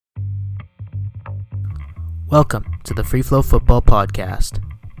Welcome to the Free Flow Football Podcast.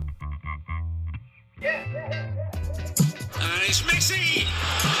 And it's Messi!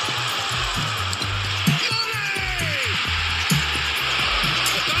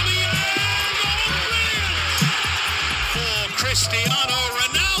 For Cristiano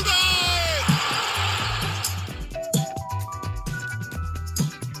Ronaldo!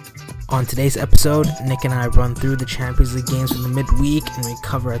 On today's episode, Nick and I run through the Champions League games from the midweek, and we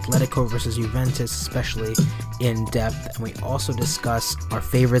cover Atletico versus Juventus, especially in depth, and we also discuss our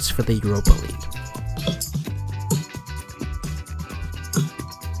favorites for the Europa League.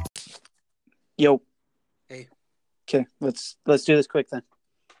 Yo. Hey. Okay, let's do this quick then.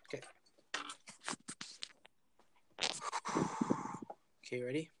 Okay,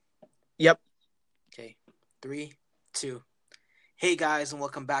 ready? Yep. Okay, 3, 2. Hey guys, and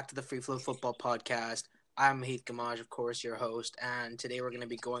welcome back to the Free Flow Football Podcast. I'm Heath Gamaj, of course, your host, and today we're going to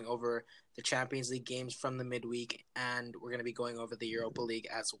be going over the Champions League games from the midweek, and we're going to be going over the Europa League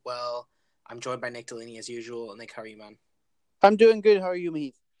as well. I'm joined by Nick Delaney as usual. Nick, how are you, man? I'm doing good. How are you,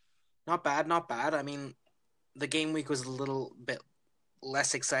 Heath? Not bad, not bad. I mean, the game week was a little bit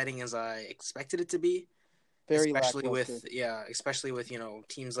less exciting as I expected it to be. Especially with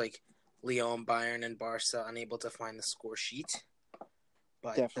teams like Lyon, Bayern, and Barca unable to find the score sheet.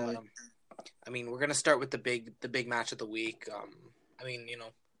 But definitely. We're gonna start with the big match of the week.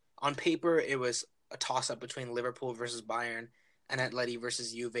 On paper it was a toss up between Liverpool versus Bayern and Atleti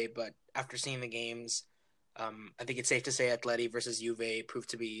versus Juve. But after seeing the games, I think it's safe to say Atleti versus Juve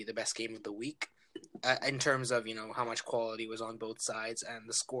proved to be the best game of the week in terms of how much quality was on both sides and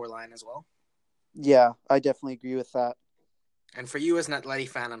the score line as well. Yeah, I definitely agree with that. And for you as an Atleti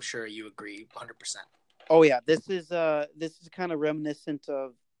fan, I'm sure you agree 100%. Oh yeah, this is kind of reminiscent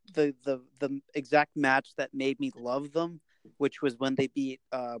of the exact match that made me love them, which was when they beat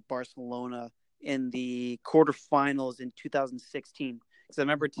Barcelona in the quarterfinals in 2016. Because I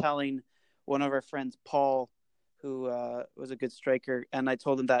remember telling one of our friends, Paul, who was a good striker, and I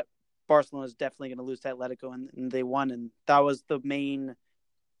told him that Barcelona is definitely going to lose to Atletico, and they won, and that was the main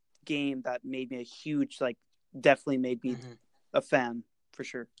game that made me definitely made me a fan for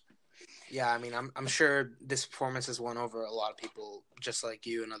sure. Yeah, I mean, I'm sure this performance has won over a lot of people, just like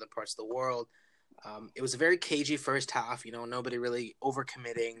you in other parts of the world. It was a very cagey first half, nobody really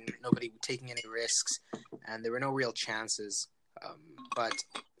overcommitting, nobody taking any risks, and there were no real chances. But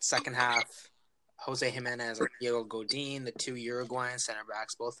second half, Jose Jimenez and Diego Godin, the two Uruguayan center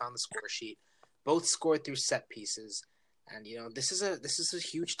backs, both found the score sheet, both scored through set pieces, and this is a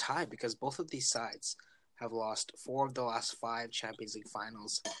huge tie because both of these sides have lost 4 of the last 5 Champions League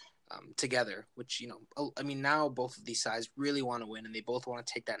finals. Together, which, now both of these sides really want to win, and they both want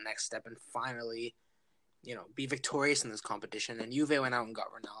to take that next step and finally, be victorious in this competition. And Juve went out and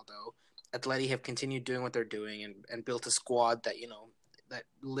got Ronaldo. Atleti have continued doing what they're doing and built a squad that, that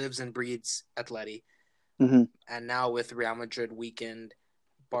lives and breathes Atleti. Mm-hmm. And now with Real Madrid weekend,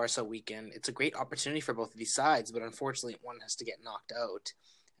 Barca weekend, it's a great opportunity for both of these sides, but unfortunately one has to get knocked out.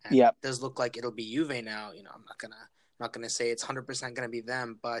 And It does look like it'll be Juve now. I'm not gonna say it's 100% gonna be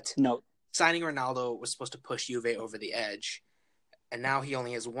them, but no. Signing Ronaldo was supposed to push Juve over the edge, and now he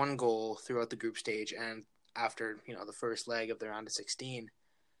only has 1 goal throughout the group stage. And after the first leg of the round of 16,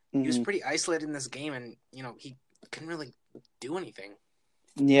 he was pretty isolated in this game, and he couldn't really do anything.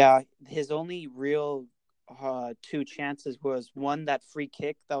 Yeah, his only real 2 chances was one, that free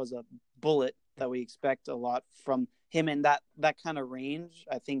kick that was a bullet that we expect a lot from him in that kind of range.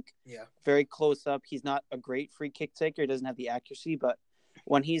 I think very close up, he's not a great free kick taker. He doesn't have the accuracy, but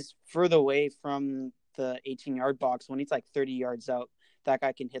when he's further away from the 18-yard box, when he's like 30 yards out, that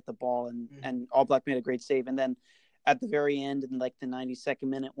guy can hit the ball, and Oblak made a great save. And then at the very end, in like the 92nd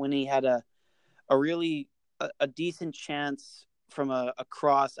minute, when he had a really decent chance from a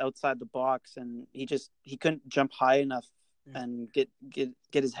cross outside the box, and he couldn't jump high enough and get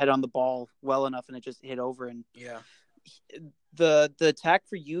his head on the ball well enough, and it just hit over. And the attack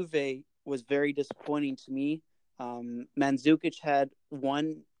for Juve was very disappointing to me. Mandzukic had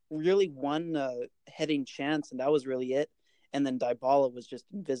one heading chance, and that was really it. And then Dybala was just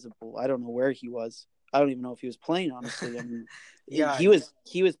invisible. I don't know where he was. I don't even know if he was playing, honestly. I mean,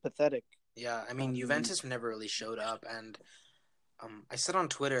 he was pathetic. Yeah, I mean, Juventus never really showed up, and I said on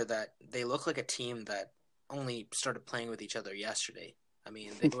Twitter that they look like a team that only started playing with each other yesterday. I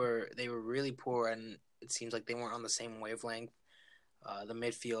mean, they were really poor, and it seems like they weren't on the same wavelength. The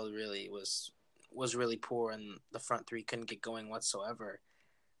midfield really was really poor, and the front 3 couldn't get going whatsoever.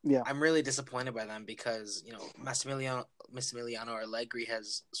 Yeah, I'm really disappointed by them because Massimiliano Allegri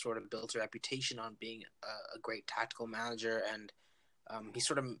has sort of built a reputation on being a great tactical manager, and he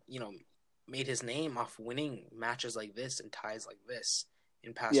sort of made his name off winning matches like this and ties like this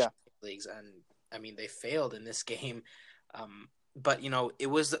in past Yeah. leagues, and I mean they failed in this game. But it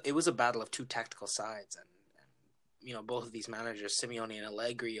was a battle of two tactical sides, and both of these managers, Simeone and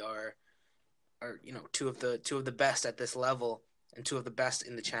Allegri, are two of the best at this level and two of the best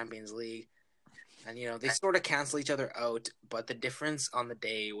in the Champions League. And they sort of cancel each other out, but the difference on the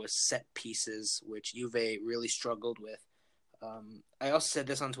day was set pieces, which Juve really struggled with. I also said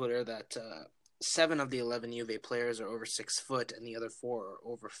this on Twitter that 7 of the 11 Juve players are over 6 foot, and the other 4 are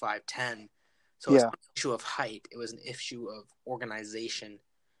over 5'10". So it's not an issue of height; it was an issue of organization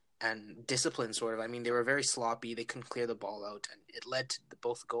and discipline, sort of. I mean, they were very sloppy; they couldn't clear the ball out, and it led to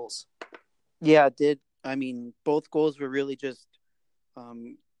both goals. Yeah, it did. I mean, both goals were really just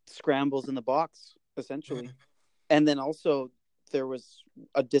scrambles in the box, essentially. Mm-hmm. And then also there was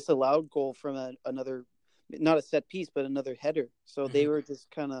a disallowed goal from another, not a set piece, but another header. So they were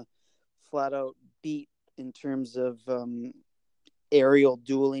just kind of flat out beat in terms of aerial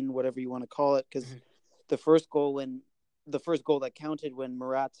dueling, whatever you want to call it. Because the first goal that counted when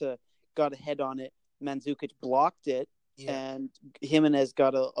Morata got a head on it, Mandzukic blocked it, and Jimenez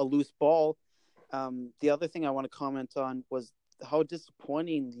got a loose ball. The other thing I want to comment on was how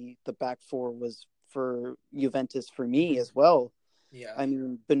disappointing the back four was for Juventus for me as well. Yeah. I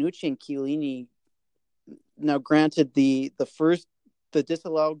mean, Bonucci and Chiellini. Now, granted, the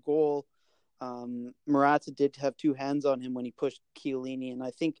disallowed goal, Morata did have 2 hands on him when he pushed Chiellini, and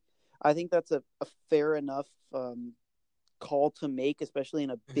I think that's a fair enough call to make, especially in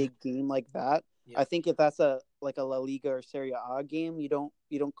a big game like that. Yeah. I think if that's a La Liga or Serie A game, you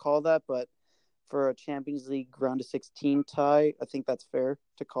don't call that, but for a Champions League round of 16 tie, I think that's fair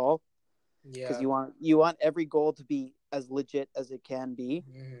to call. Yeah, because you want every goal to be as legit as it can be.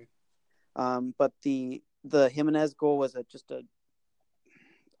 But the Jimenez goal was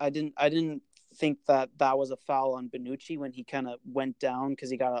I didn't think that was a foul on Bonucci when he kind of went down because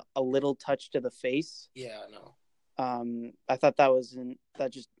he got a little touch to the face. Yeah, no. I thought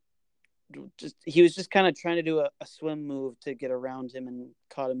that just he was just kind of trying to do a swim move to get around him and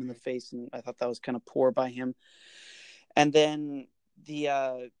caught him in the face, and I thought that was kind of poor by him. And then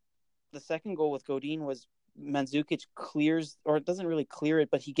the second goal with Godin was Mandzukic clears, or it doesn't really clear it,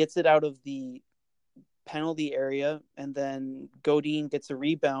 but he gets it out of the penalty area, and then Godin gets a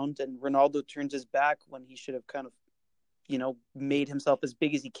rebound, and Ronaldo turns his back when he should have kind of, made himself as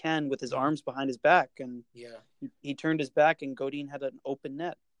big as he can with his arms behind his back, and he turned his back, and Godin had an open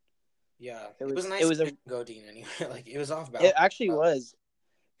net. Yeah, it was nice. It was a Godin anyway. Like it was off balance. It actually was,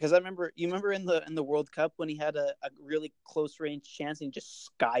 because you remember in the World Cup when he had a really close range chance and he just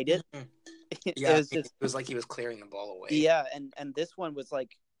skied it. Yeah, it was like he was clearing the ball away. Yeah, and this one was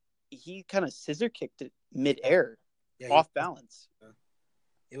like he kind of scissor kicked it midair, off balance.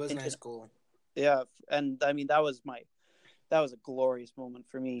 It was a nice goal. Yeah, and I mean that was a glorious moment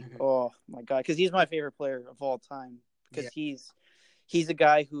for me. Oh my god, because he's my favorite player of all time. Because he's a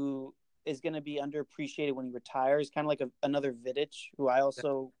guy who is going to be underappreciated when he retires, kind of like another Vidic, who I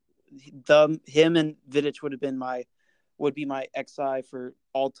also him and Vidic would be my XI for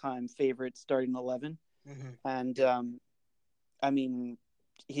all time favorite starting 11. And I mean,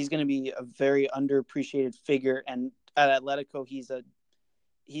 he's going to be a very underappreciated figure, and at Atletico he's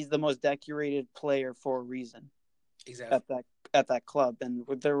the most decorated player for a reason. Exactly. At that club, and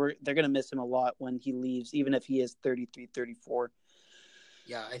they're going to miss him a lot when he leaves, even if he is 33, 34.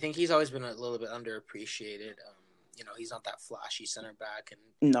 Yeah, I think he's always been a little bit underappreciated. He's not that flashy center back,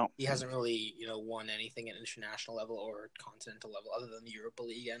 and he hasn't really, won anything at international level or continental level other than the Europa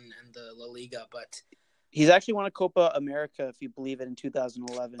League and the La Liga. But he's actually won a Copa America, if you believe it, in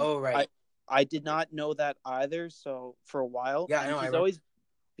 2011. Oh, right. I did not know that either. So for a while, yeah, I know.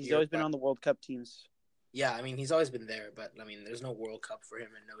 He's always been on the World Cup teams. Yeah, I mean, he's always been there, but I mean, there's no World Cup for him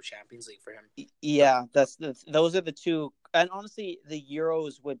and no Champions League for him. Yeah, those are the two. And honestly, the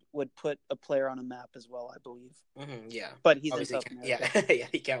Euros would put a player on a map as well, I believe. Yeah, but he's obviously in South America. Yeah,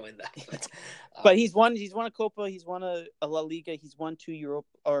 he can't win that. But he's won a Copa, he's won a La Liga, he's won 2 Europe,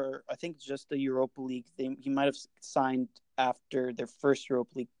 or I think just the Europa League. He might have signed after their first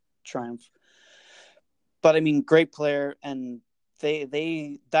Europa League triumph. But I mean, great player, and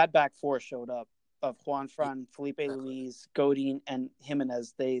that back four showed up. Of Juanfran, Felipe Luis, Godin, and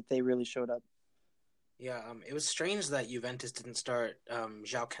Jimenez, they really showed up. Yeah, it was strange that Juventus didn't start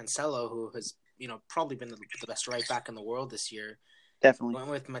João Cancelo, who has probably been the best right back in the world this year. Definitely went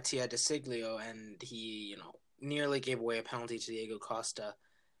with Mattia De Siglio, and he nearly gave away a penalty to Diego Costa.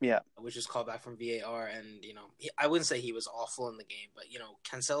 Yeah, which was called back from VAR, and I wouldn't say he was awful in the game, but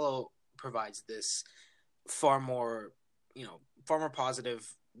Cancelo provides this far more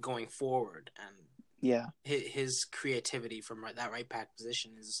positive going forward. And Yeah. his creativity from that right back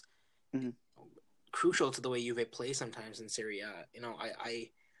position is Mhm. crucial to the way Juve play sometimes in Serie A.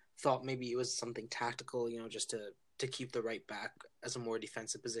 I thought maybe it was something tactical, just to keep the right back as a more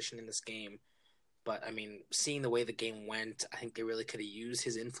defensive position in this game. But I mean, seeing the way the game went, I think they really could have used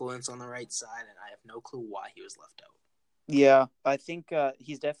his influence on the right side, and I have no clue why he was left out. Yeah, I think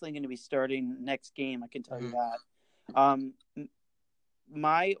he's definitely going to be starting next game. I can tell you that.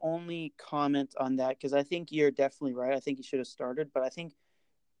 My only comment on that, because I think you're definitely right. I think he should have started, but I think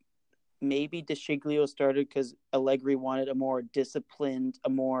maybe DeShiglio started because Allegri wanted a more disciplined, a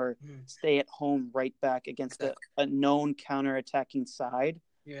more stay-at-home right back against a known counter-attacking side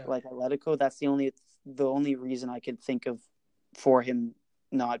like Atletico. That's the only reason I could think of for him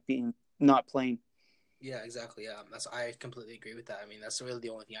not playing. Yeah, exactly. Yeah, I completely agree with that. I mean, that's really the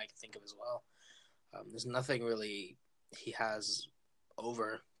only thing I can think of as well. There's nothing really he has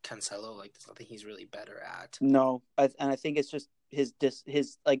over Cancelo. Like, there's nothing he's really better at. No, and I think it's just his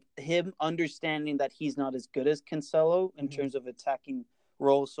like him understanding that he's not as good as Cancelo in terms of attacking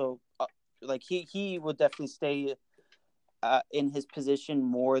role. So, like he would definitely stay in his position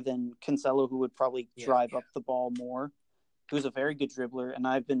more than Cancelo, who would probably drive up the ball more. Who's a very good dribbler, and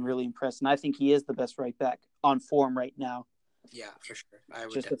I've been really impressed. And I think he is the best right back on form right now. Yeah, for sure. I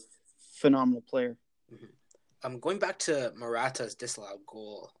would just a phenomenal player. Going back to Morata's disallowed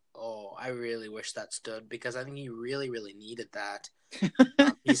goal. Oh, I really wish that stood because I think he really, really needed that.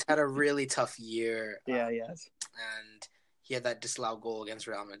 He's had a really tough year. Yeah, he has. And he had that disallowed goal against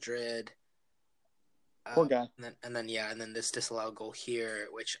Real Madrid. Poor guy. And then this disallowed goal here,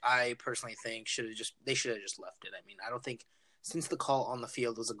 which I personally think they should have just left it. I mean, I don't think since the call on the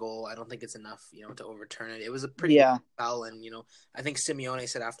field was a goal, I don't think it's enough, to overturn it. It was a pretty good foul, and I think Simeone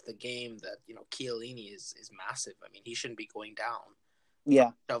said after the game that Chiellini is massive. I mean, he shouldn't be going down.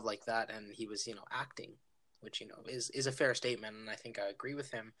 Yeah, stuff like that, and he was acting, which is a fair statement, and I think I agree with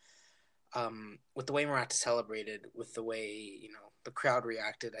him. With the way Morata celebrated, with the way the crowd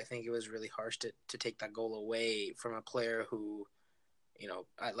reacted, I think it was really harsh to take that goal away from a player who,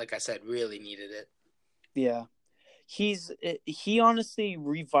 like I said, really needed it. Yeah, he honestly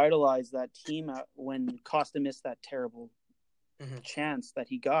revitalized that team when Costa missed that terrible chance that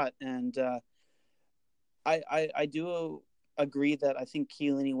he got, and I do agree that I think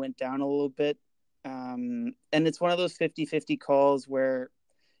Chiellini went down a little bit, and it's one of those 50-50 calls where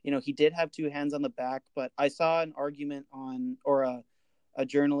he did have two hands on the back, but I saw an argument or a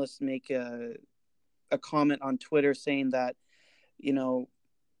journalist make a comment on Twitter saying that,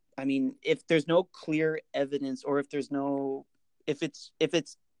 I mean, if there's no clear evidence or if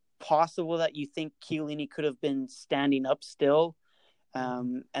it's possible that you think Chiellini could have been standing up still,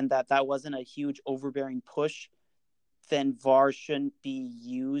 and that wasn't a huge overbearing push, then VAR shouldn't be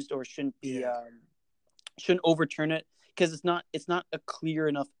used or shouldn't shouldn't overturn it. Because it's not a clear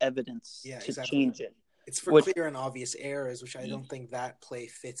enough evidence to change it. It's for clear and obvious errors, which I don't think that play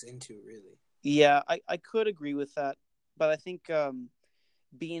fits into, really. Yeah, I could agree with that. But I think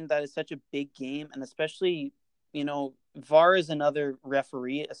being that it's such a big game, and especially, VAR is another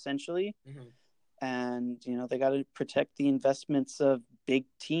referee, essentially. And, they got to protect the investments of big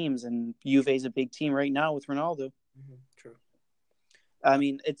teams. And Juve is a big team right now with Ronaldo. True. I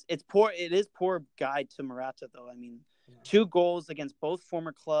mean, it's poor. It is poor guide to Morata, though. I mean, 2 goals against both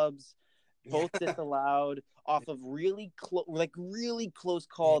former clubs, both disallowed off of really close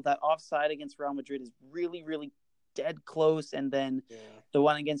call. That offside against Real Madrid is really, really dead close, and then the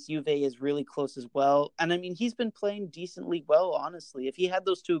one against Juve is really close as well. And I mean, he's been playing decently well, honestly. If he had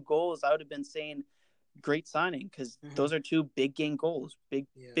those 2 goals, I would have been saying great signing, because those are 2 big game goals,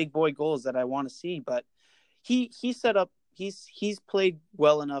 big boy goals that I want to see. But he set up. He's played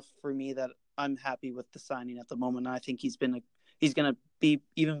well enough for me that I'm happy with the signing at the moment. I think he's going to be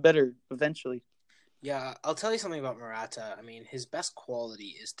even better eventually. Yeah, I'll tell you something about Morata. I mean, his best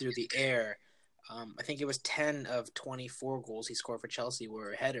quality is through the air. I think it was 10 of 24 goals he scored for Chelsea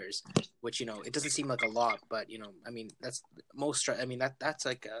were headers, which, it doesn't seem like a lot, but, I mean, that's most, I mean, that's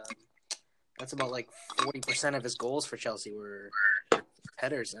like, that's about like 40% of his goals for Chelsea were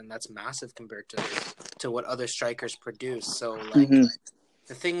headers, and that's massive compared to what other strikers produce. So, like,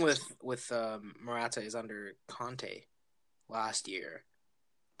 the thing with Morata is under Conte last year,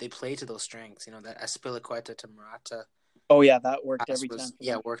 they play to those strengths, that Azpilicueta to Morata. Oh, yeah, that worked every time.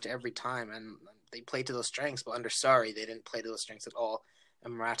 Yeah, worked every time, and they played to those strengths. But under Sarri, they didn't play to those strengths at all,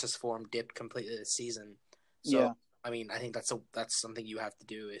 and Morata's form dipped completely this season. So, I mean, I think that's something you have to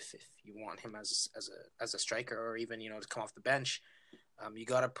do if you want him as a striker, or even to come off the bench. You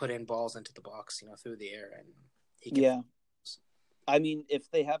got to put in balls into the box, through the air, and he can. I mean, if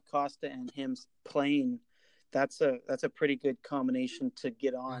they have Costa and him playing, that's a pretty good combination to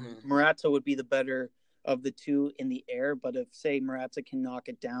get on. Mhm. Morata would be the better of the two in the air, but if say Morata can knock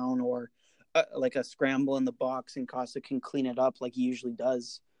it down or like a scramble in the box and Costa can clean it up like he usually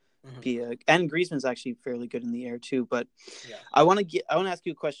does, Mhm. and Griezmann's actually fairly good in the air too. But Yeah. I want to ask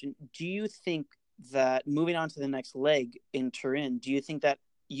you a question. Do you think that moving on to the next leg in Turin, do you think that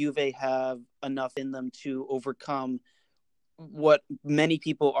Juve have enough in them to overcome what many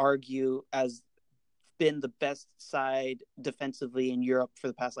people argue as been the best side defensively in Europe for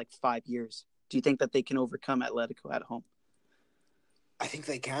the past like 5 years? Do you think that they can overcome Atletico at home? I think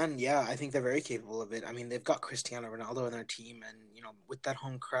they can. Yeah, I think they're very capable of it. I mean, they've got Cristiano Ronaldo in their team, and with that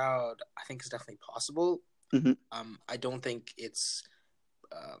home crowd, I think it's definitely possible. Mm-hmm. I don't think it's,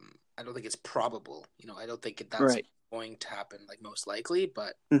 I don't think it's probable. I don't think that's Right. going to happen, like most likely,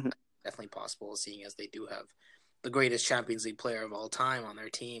 but Mm-hmm. definitely possible, seeing as they do have the greatest Champions League player of all time on their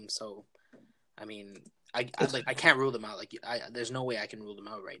team. So, I mean, I can't rule them out. Like, there's no way I can rule them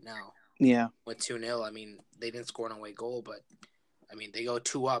out right now. Yeah. With 2-0, I mean, they didn't score an away goal, but I mean, they go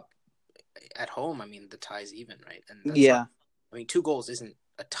 2 up at home. I mean, the tie's even, right? And that's Yeah. I mean, 2 goals isn't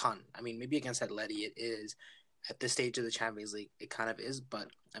a ton. I mean, maybe against Atleti it is. At this stage of the Champions League, it kind of is. But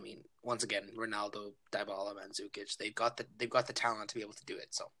I mean, once again, Ronaldo, Dybala, Mandzukic, they've got the talent to be able to do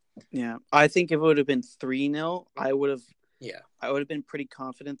it. So Yeah. I think if it would have been 3-0, I would yeah, have been pretty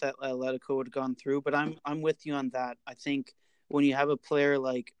confident that Atletico would have gone through. But I'm with you on that. I think when you have a player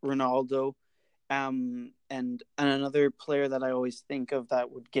like Ronaldo, and another player that I always think of that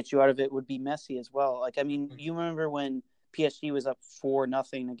would get you out of it would be Messi as well. Like, I mean, you remember when PSG was up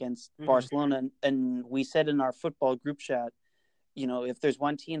 4-0 against Barcelona, and we said in our football group chat, if there's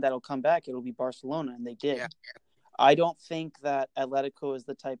one team that'll come back, it'll be Barcelona, and they did. Yeah. I don't think that Atletico is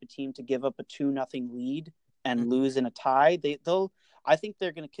the type of team to give up a 2-0 lead and lose in a tie. They'll. I think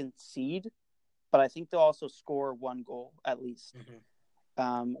they're going to concede, but I think they'll also score one goal at least.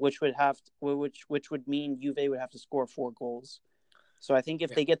 Which would mean Juve would have to score 4 goals. So I think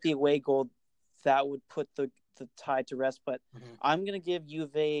if they get the away goal, that would put the tie to rest. But I'm going to give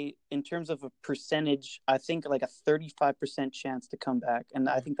Juve, in terms of a percentage, I think like a 35% chance to come back. And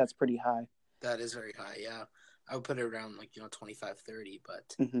I think that's pretty high. That is very high, yeah. I would put it around like 25-30,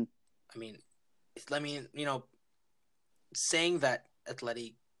 but I mean, saying that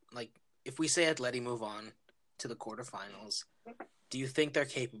Atleti, like if we say Atleti move on to the quarterfinals, do you think they're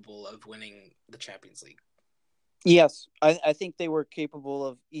capable of winning the Champions League? Yes, I think they were capable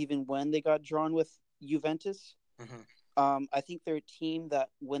of, even when they got drawn with Juventus. I think they're a team that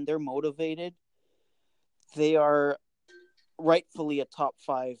when they're motivated, they are rightfully a top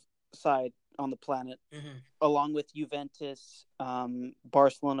 5 side on the planet, along with Juventus,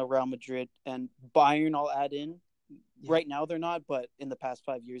 Barcelona, Real Madrid, and Bayern. I'll add in. Yeah. Right now they're not, but in the past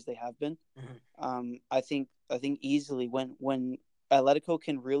 5 years they have been. I think easily when Atletico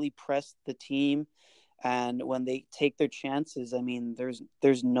can really press the team, and when they take their chances, I mean,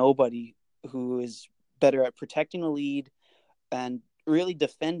 there's nobody who is better at protecting a lead and really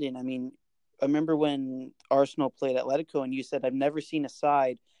defending. I mean, I remember when Arsenal played Atletico, and you said, I've never seen a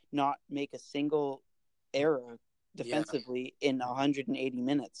side not make a single error defensively in 180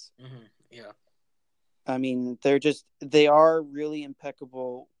 minutes. Yeah. I mean, they are really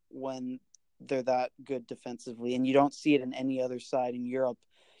impeccable when they're that good defensively, and you don't see it in any other side in Europe.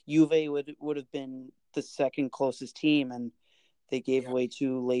 Juve would have been the second closest team, and they gave away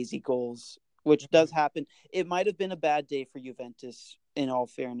 2 lazy goals, which does happen. It might have been a bad day for Juventus, in all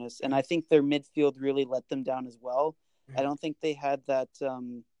fairness, and I think their midfield really let them down as well. I don't think they had that.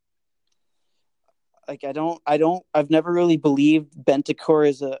 I've never really believed Bentancur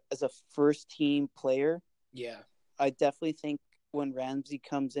as a first team player. Yeah. I definitely think when Ramsey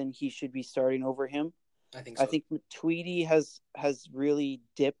comes in, he should be starting over him. I think so. I think Matuidi has really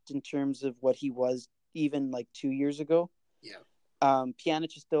dipped in terms of what he was even like 2 years ago. Yeah.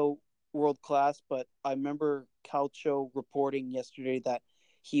 Pjanic is still world class, but I remember Calcio reporting yesterday that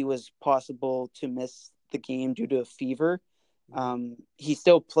he was possible to miss the game due to a fever. He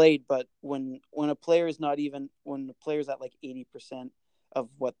still played, but when a player is when the player's at like 80% of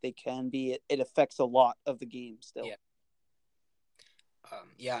what they can be, it affects a lot of the game still. Yeah.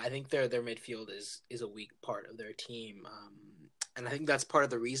 I think their midfield is a weak part of their team, and I think that's part of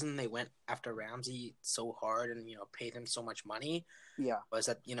the reason they went after Ramsey so hard and paid him so much money. Yeah, was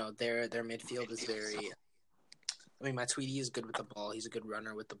that their midfield is very. I mean, Matuidi is good with the ball. He's a good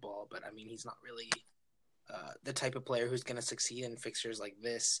runner with the ball, but I mean, he's not really the type of player who's going to succeed in fixtures like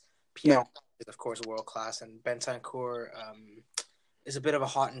this. Pierre is, of course, world class, and Bentancur, is a bit of a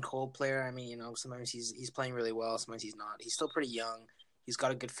hot and cold player. I mean, sometimes he's playing really well, sometimes he's not. He's still pretty young. He's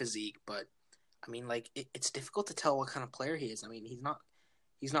got a good physique, but I mean, like it's difficult to tell what kind of player he is. I mean, he's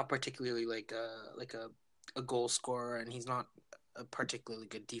not particularly like a goal scorer, and he's not a particularly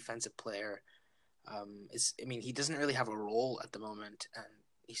good defensive player. I mean, he doesn't really have a role at the moment, and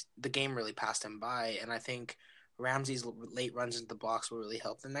the game really passed him by. And I think Ramsey's late runs into the box will really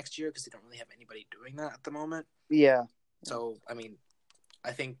help them next year because they don't really have anybody doing that at the moment. Yeah. So, I mean,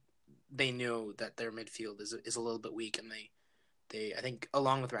 I think they knew that their midfield is a little bit weak, and I think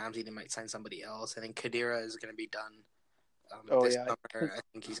along with Ramsey, they might sign somebody else. I think Khedira is going to be done this summer. I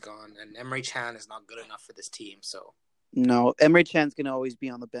think he's gone, and Emre Can is not good enough for this team. So no, Emre Can's going to always be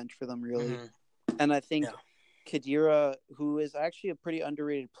on the bench for them, really. Mm-hmm. And I think Khedira, who is actually a pretty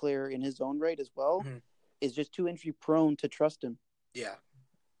underrated player in his own right as well, is just too injury prone to trust him. Yeah,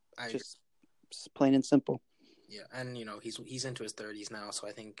 just plain and simple. Yeah, and he's into his 30s now, so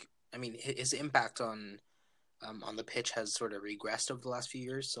I mean his impact on the pitch has sort of regressed over the last few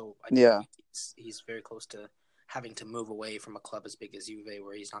years. So I think he's very close to having to move away from a club as big as Juve,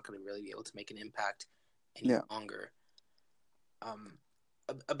 where he's not going to really be able to make an impact any longer.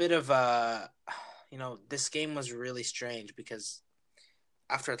 A bit of this game was really strange because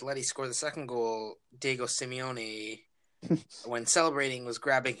after Atleti scored the second goal, Diego Simeone, when celebrating, was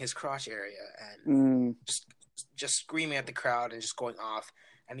grabbing his crotch area and just screaming at the crowd and just going off.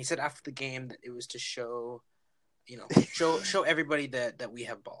 And he said after the game that it was to show everybody that we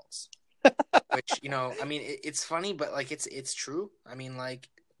have balls. Which I mean, it's funny, but like it's true. I mean, like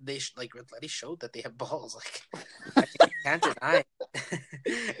Atleti showed that they have balls. Like I think you can't deny it.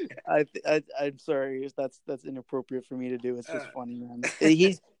 I'm sorry, that's inappropriate for me to do. It's just funny, man.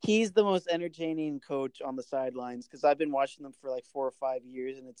 He's the most entertaining coach on the sidelines because I've been watching them for like 4 or 5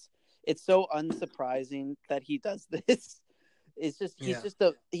 years, and it's so unsurprising that he does this. It's just he's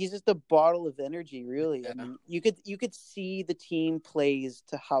just a bottle of energy, really. I mean, you could see the team plays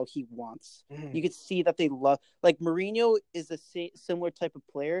to how he wants. You could see that they love, like, Mourinho is a similar type of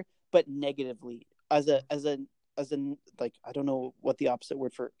player, but negatively as a like, I don't know what the opposite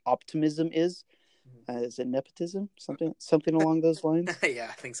word for optimism is. Is it nepotism? Something along those lines? Yeah,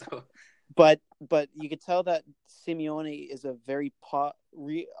 I think so. But you could tell that Simeone is a very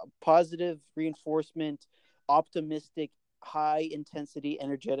positive reinforcement, optimistic, high intensity,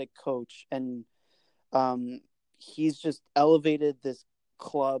 energetic coach, and he's just elevated this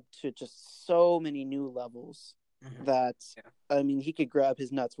club to just so many new levels that I mean, he could grab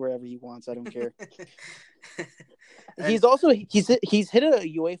his nuts wherever he wants. I don't care. He's hit a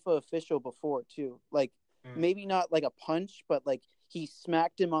UEFA official before too, like maybe not like a punch, but like he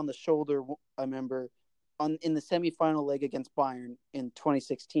smacked him on the shoulder. I remember in the semifinal leg against Bayern in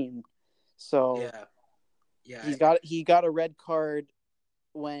 2016. So yeah, he got a red card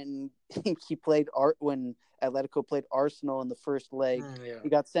when when Atletico played Arsenal in the first leg. He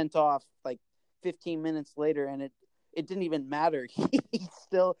got sent off like 15 minutes later, and it didn't even matter. He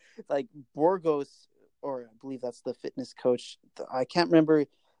still, like, Burgos, or I believe that's the fitness coach. I can't remember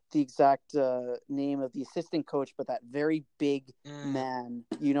the exact name of the assistant coach, but that very big man,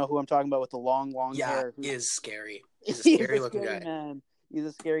 you know who I'm talking about, with the long hair. Yeah, is scary. He's a scary looking guy. Man. He's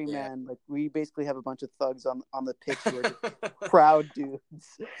a scary man. Like, we basically have a bunch of thugs on the pitch who are just proud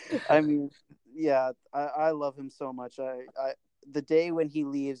dudes. I mean, yeah, I love him so much. The day when he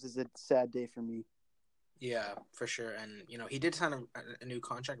leaves is a sad day for me. Yeah, for sure. And he did sign a new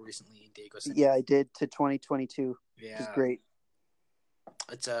contract recently, Diego. Yeah, I did, to 2022. Yeah, which is great.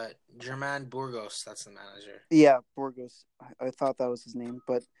 It's German Burgos. That's the manager. Yeah, Burgos. I thought that was his name,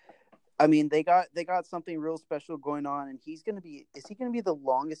 but I mean, they got something real special going on, and is he going to be the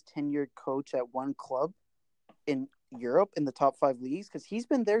longest tenured coach at one club in Europe in the top 5 leagues? Because he's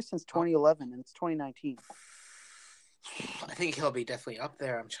been there since 2011, and it's 2019. I think he'll be definitely up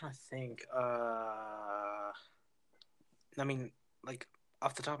there. I'm trying to think. I mean, like,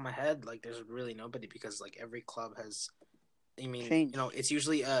 off the top of my head, like, there's really nobody, because like every club has. I mean, changed. It's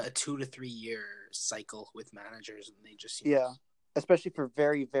usually a 2 to 3 year cycle with managers, and they just especially for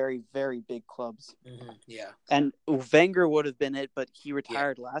very, very, very big clubs. Yeah, and Wenger would have been it, but he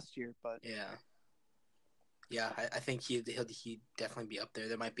retired last year. But I think he'd definitely be up there.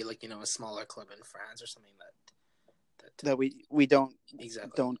 There might be, like, a smaller club in France or something that we don't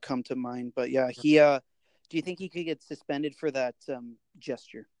come to mind. But yeah, he. Do you think he could get suspended for that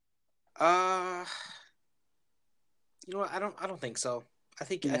gesture? You know what? I don't think so. I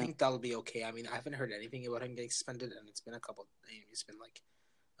think that'll be okay. I mean, I haven't heard anything about him getting suspended, and it's been like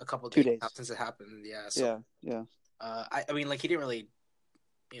a couple days since it happened. Yeah. So, yeah. I mean, like, he didn't really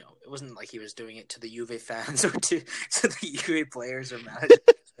it wasn't like he was doing it to the Juve fans or to the Juve players or managers.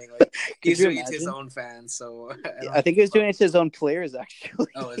 Like, he's you doing it to his imagine? own fans. So I don't I think he was doing it to his own players, actually.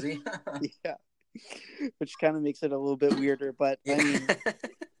 Oh, is he? Yeah, which kind of makes it a little bit weirder. But Yeah.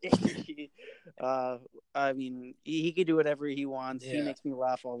 I mean, he could do whatever he wants. He Yeah. makes me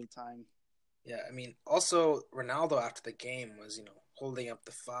laugh all the time. Yeah, I mean, also Ronaldo after the game was, holding up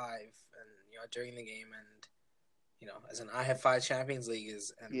the 5, and during the game, and as in I have 5 Champions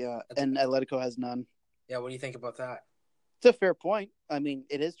Leagues, and Yeah, and Atletico has none. yeah, what do you think about that? It's a fair point. I mean,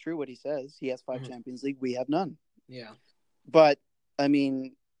 it is true what he says. He has 5 Mhm. Champions League. We have none. Yeah, But I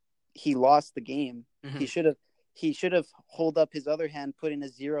mean, he lost the game. Mhm. He should have hold up his other hand, put in a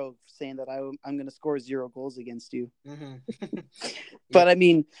 0, saying that I'm going to score 0 goals against you. hmm But I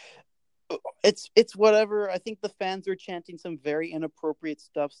mean, it's whatever. I think the fans are chanting some very inappropriate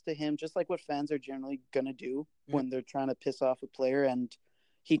stuffs to him, just like what fans are generally going to do when they're trying to piss off a player. And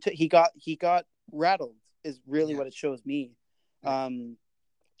he got rattled is really what it shows me.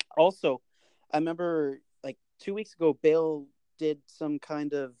 Also, I remember like 2 weeks ago, Bale did some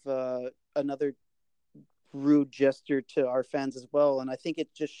kind of another rude gesture to our fans as well, and I think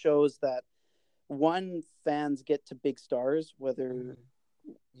it just shows that one, fans get to big stars whether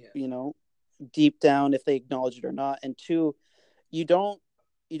deep down if they acknowledge it or not, and two, you don't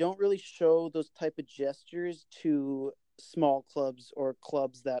really show those type of gestures to small clubs or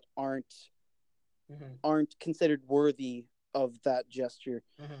clubs that aren't considered worthy of that gesture.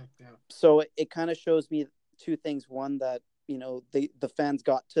 Yeah. So it kind of shows me 2 things. One, that the fans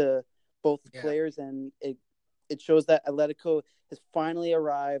got to both the players, and it shows that Atletico has finally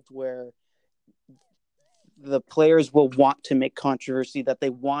arrived where the players will want to make controversy, that they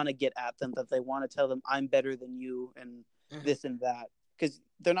want to get at them, that they want to tell them I'm better than you and this and that, because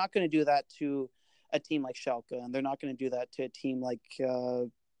they're not going to do that to a team like Schalke, and they're not going to do that to a team like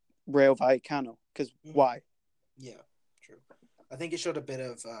Rayo Vallecano, because why? Yeah, true. I think it showed a bit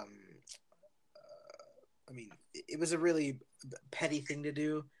of I mean, it was a really petty thing to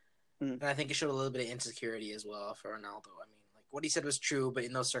do, and I think it showed a little bit of insecurity as well for Ronaldo. I mean, like, what he said was true, but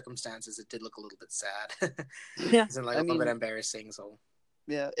in those circumstances, it did look a little bit sad. Yeah, it's like a little bit embarrassing. So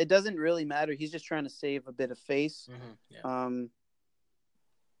yeah, it doesn't really matter. He's just trying to save a bit of face. Yeah.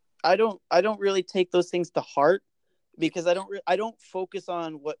 I don't really take those things to heart, because I don't focus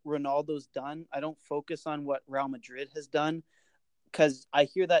on what Ronaldo's done. I don't focus on what Real Madrid has done, because I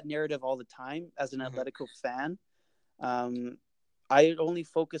hear that narrative all the time as an Atletico fan. I only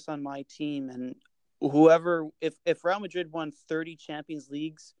focus on my team, and whoever, if Real Madrid won 30 Champions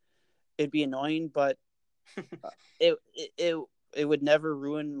Leagues, it'd be annoying, but it would never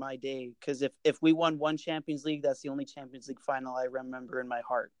ruin my day, because if we won 1 Champions League, that's the only Champions League final I remember in my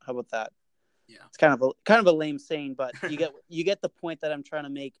heart. How about that? Yeah, it's kind of a lame saying, but you get the point that I'm trying to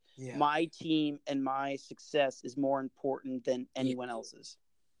make. Yeah. My team and my success is more important than anyone else's.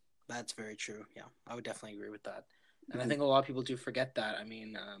 That's very true. Yeah, I would definitely agree with that. And I think a lot of people do forget that. I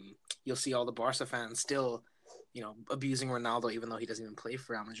mean, you'll see all the Barca fans still, abusing Ronaldo, even though he doesn't even play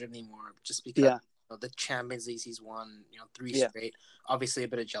for Real Madrid anymore, just because the Champions Leagues he's won, 3 straight. Obviously, a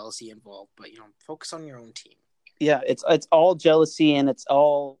bit of jealousy involved, but focus on your own team. Yeah, it's all jealousy, and it's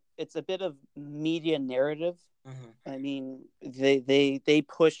a bit of media narrative. I mean, they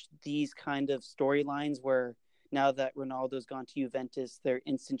push these kind of storylines where now that Ronaldo's gone to Juventus, they're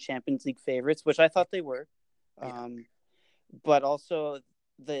instant Champions League favorites, which I thought they were. But also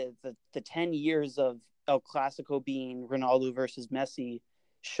the 10 years of El Clasico being Ronaldo versus Messi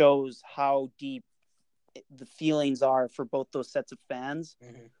shows how deep the feelings are for both those sets of fans,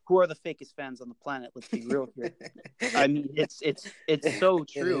 who are the fakest fans on the planet. Let's be real here. I mean, it's so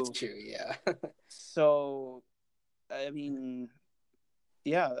true. It's true, yeah. So, I mean,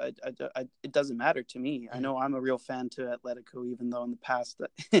 yeah, it doesn't matter to me. I know I'm a real fan to Atletico, even though in the past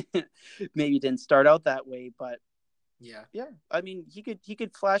maybe didn't start out that way, but yeah. I mean, he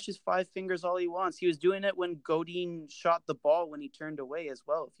could flash his 5 fingers all he wants. He was doing it when Godin shot the ball when he turned away as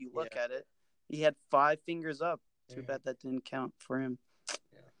well. If you look at it, he had 5 fingers up. Too bad that didn't count for him.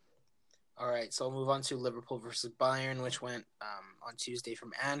 Yeah. All right, so we'll move on to Liverpool versus Bayern, which went on Tuesday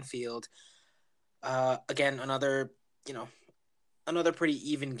from Anfield. Again, another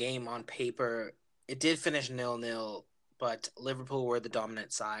pretty even game on paper. It did finish 0-0, but Liverpool were the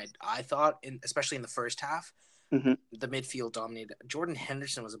dominant side. I thought, especially in the first half. The midfield dominated. Jordan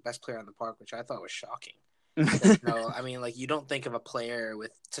Henderson was the best player on the park, which I thought was shocking. I mean, like, you don't think of a player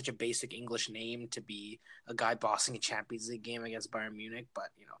with such a basic English name to be a guy bossing a Champions League game against Bayern Munich, but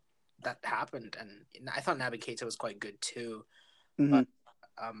that happened, and I thought Naby Keita was quite good too. But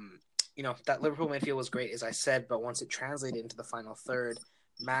that Liverpool midfield was great, as I said, but once it translated into the final third,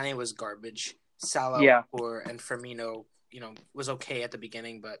 Mane was garbage. Salah Yeah. was poor, and Firmino, was okay at the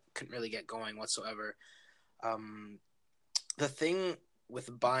beginning, but couldn't really get going whatsoever. The thing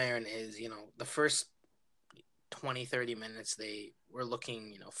with Bayern is, the first 20, 30 minutes, they were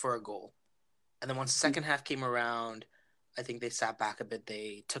looking, for a goal. And then once the second half came around, I think they sat back a bit.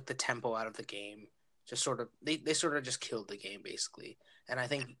 They took the tempo out of the game. They sort of just killed the game, basically. And I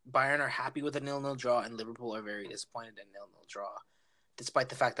think Bayern are happy with a 0-0 draw, and Liverpool are very disappointed in a 0-0 draw, despite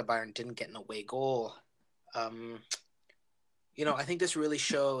the fact that Bayern didn't get an away goal. I think this really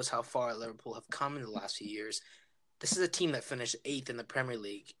shows how far Liverpool have come in the last few years. This is a team that finished 8th in the Premier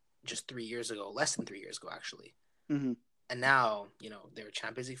League just 3 years ago, less than 3 years ago, actually. Mm-hmm. And now, they're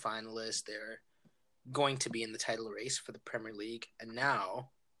Champions League finalists. They're going to be in the title race for the Premier League. And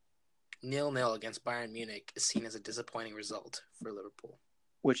now, 0-0 against Bayern Munich is seen as a disappointing result for Liverpool.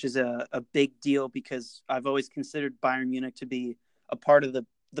 Which is a big deal because I've always considered Bayern Munich to be a part of the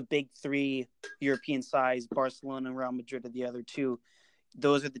big three European sides. Barcelona and Real Madrid are the other two.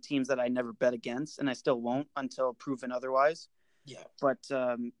 Those are the teams that I never bet against, and I still won't until proven otherwise. Yeah. But,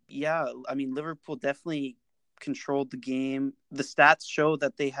 Liverpool definitely controlled the game. The stats show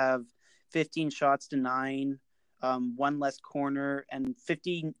that they have 15 shots to 9, one less corner, and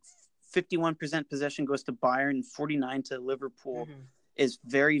 51% possession goes to Bayern and 49 to Liverpool. Mm-hmm. Is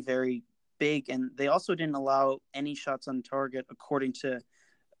very, very big. And they also didn't allow any shots on target according to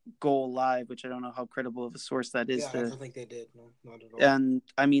Goal Live, which I don't know how credible of a source that is. I don't think they did. No, not at all.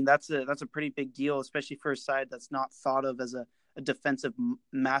 And that's a pretty big deal, especially for a side that's not thought of as a defensive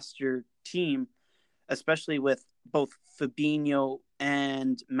master team, especially with both Fabinho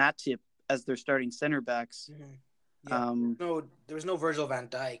and Matip as their starting center backs. Mm-hmm. Yeah. There was no Virgil van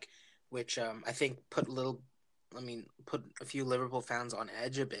Dijk, which I think put a few Liverpool fans on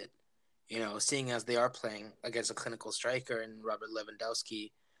edge a bit, seeing as they are playing against a clinical striker in Robert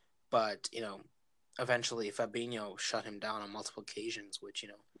Lewandowski. But, eventually Fabinho shut him down on multiple occasions, which,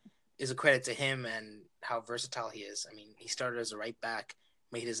 is a credit to him and how versatile he is. I mean, he started as a right back,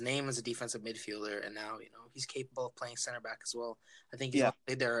 made his name as a defensive midfielder, and now, he's capable of playing center back as well. I think he's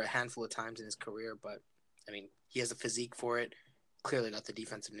played there a handful of times in his career, but, he has a physique for it, clearly got the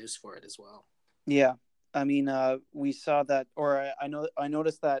defensive nous for it as well. Yeah. We saw that, or I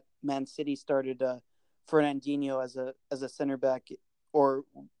noticed that Man City started Fernandinho as a center back, or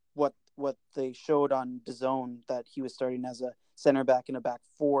what they showed on DAZN that he was starting as a center back in a back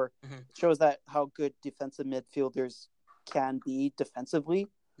four. Mm-hmm. Shows that how good defensive midfielders can be defensively.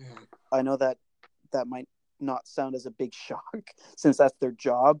 Mm-hmm. I know that might not sound as a big shock since that's their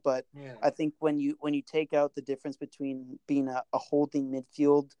job, but I think when you take out the difference between being a holding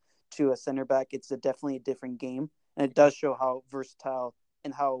midfield to a center back, it's definitely a different game, and it does show how versatile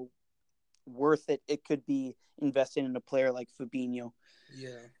and how worth it could be investing in a player like Fabinho.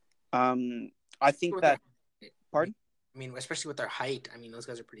 Yeah. I think that. Pardon? Especially with their height. Those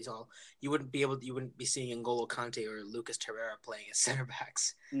guys are pretty tall. You wouldn't be seeing N'Golo Kante or Lucas Torreira playing as center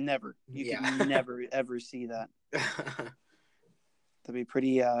backs. Never. You can never ever see that. That'd be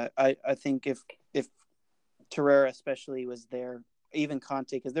pretty. I think if Torreira especially was there, even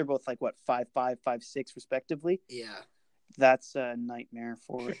Kante, because they're both like 5'5", 5'6", respectively. Yeah, that's a nightmare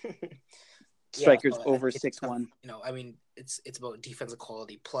for strikers over 6'1". It's about defensive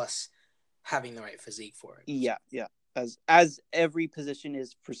quality plus having the right physique for it. Yeah. As every position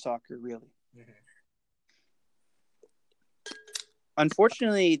is for soccer, really. Mm-hmm.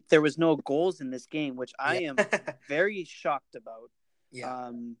 Unfortunately, there was no goals in this game, which I am very shocked about.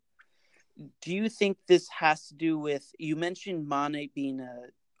 Yeah. Do you think this has to do with, you mentioned Mane being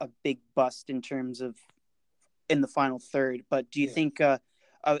a big bust in terms of in the final third, but do you think a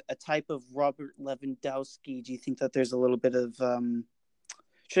type of Robert Lewandowski, do you think that there's a little bit of,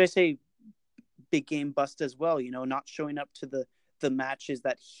 should I say, big game bust as well, not showing up to the matches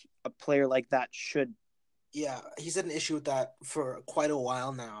that a player like that should? Yeah, he's had an issue with that for quite a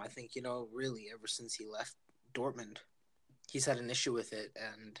while now. I think, really ever since he left Dortmund, he's had an issue with it.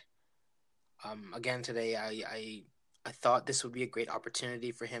 And again, today, I thought this would be a great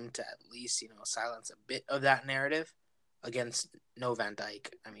opportunity for him to at least, silence a bit of that narrative against no Van Dijk.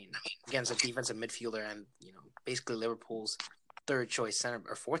 Against a defensive midfielder and, basically Liverpool's fourth choice center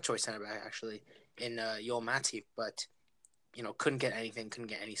back, actually, in Joel Matip, but, couldn't get anything, couldn't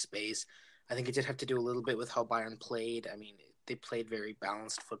get any space. I think it did have to do a little bit with how Bayern played. They played very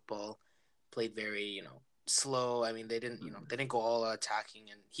balanced football, played very, slow. They didn't go all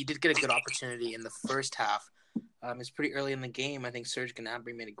attacking, and he did get a good opportunity in the first half. It's pretty early in the game. I think Serge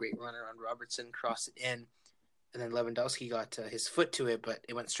Gnabry made a great run around Robertson, crossed it in, and then Lewandowski got his foot to it, but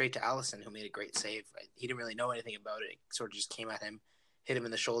it went straight to Alisson, who made a great save. He didn't really know anything about it. It sort of just came at him hit him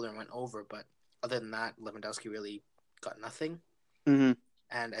in the shoulder and went over. But other than that, Lewandowski really got nothing. Mm-hmm.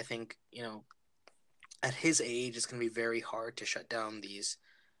 And I think, at his age, it's going to be very hard to shut down these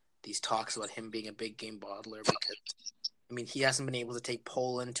talks about him being a big game bottler because, he hasn't been able to take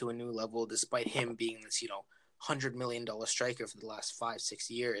Poland to a new level despite him being this, $100 million striker for the last 5-6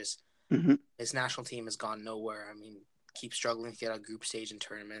 years. Mm-hmm. His national team has gone nowhere. Keeps struggling to get out group stage in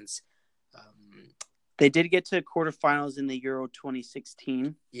tournaments. They did get to quarterfinals in the Euro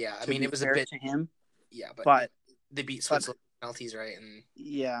 2016. Yeah, it was a bit to him. Yeah, but they beat Switzerland penalties, right? And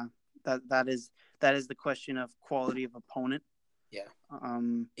yeah, that is the question of quality of opponent. Yeah.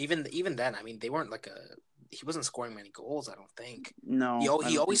 Even then, they weren't he wasn't scoring many goals, I don't think. No.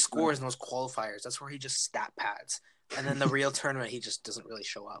 He always scores in those qualifiers. That's where he just stat pads. And then the real tournament, he just doesn't really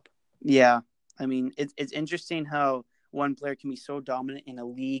show up. Yeah. It's interesting how one player can be so dominant in a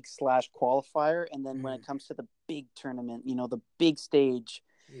league / qualifier, and then when it comes to the big tournament, the big stage,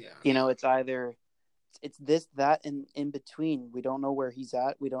 it's either it's this, that, and in between. We don't know where he's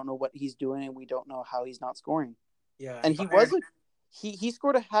at. We don't know what he's doing, and we don't know how he's not scoring. Yeah. And he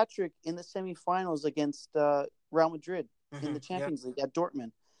scored a hat trick in the semifinals against Real Madrid in the Champions League at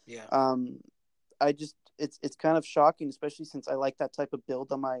Dortmund. Yeah. It's kind of shocking, especially since I like that type of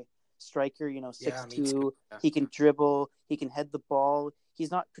build on my striker. 6'2". Yeah. He can dribble. He can head the ball.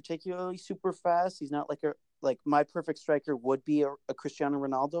 He's not particularly super fast. He's not like my perfect striker would be a Cristiano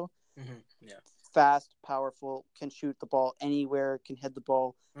Ronaldo. Mm-hmm. Yeah. Fast, powerful, can shoot the ball anywhere, can head the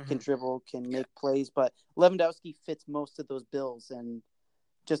ball, can dribble, can make plays. But Lewandowski fits most of those bills, and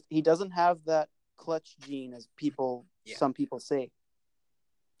just he doesn't have that clutch gene as some people say.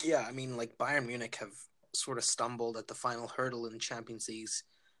 Yeah, Bayern Munich have sort of stumbled at the final hurdle in Champions Leagues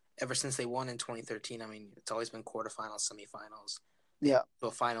ever since they won in 2013. It's always been quarterfinals, semifinals. Yeah. To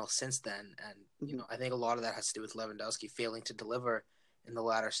a final since then, and I think a lot of that has to do with Lewandowski failing to deliver in the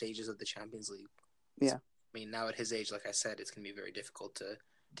latter stages of the Champions League. Yeah. Now at his age, like I said, it's going to be very difficult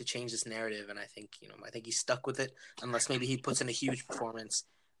to change this narrative, and I think he's stuck with it unless maybe he puts in a huge performance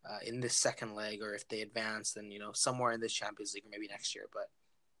in this second leg, or if they advance, then somewhere in this Champions League or maybe next year. But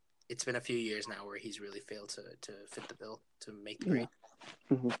it's been a few years now where he's really failed to fit the bill, to make the grade.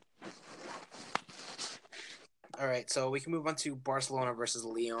 Mm-hmm. All right, so we can move on to Barcelona versus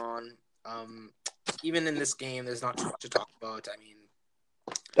Lyon. Even in this game, there's not too much to talk about.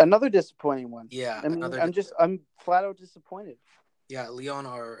 Another disappointing one. Yeah, I'm flat out disappointed. Yeah, Lyon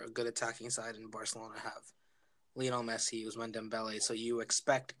are a good attacking side, and Barcelona have Lionel Messi, Ousmane Dembele. So you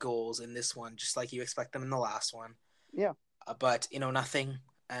expect goals in this one, just like you expect them in the last one. Yeah. But nothing.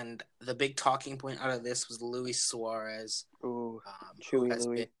 And the big talking point out of this was Luis Suarez, who has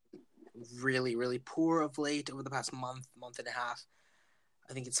been really, really poor of late over the past month and a half.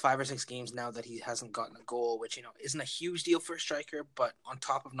 I think it's 5 or 6 games now that he hasn't gotten a goal, which, isn't a huge deal for a striker, but on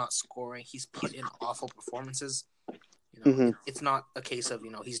top of not scoring, he's put in awful performances. It's not a case of,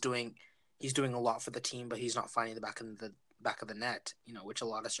 he's doing a lot for the team, but he's not finding the back of the net, which a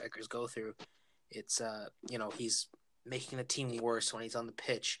lot of strikers go through. It's he's making the team worse when he's on the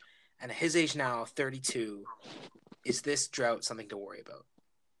pitch. And at his age now, 32, is this drought something to worry about?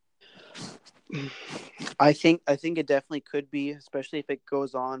 I think it definitely could be, especially if it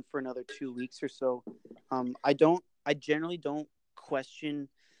goes on for another 2 weeks or so. I generally don't question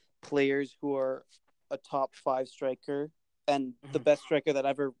players who are a top 5 striker and the best striker that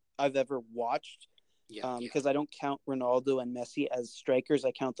I've ever watched. Because I don't count Ronaldo and Messi as strikers.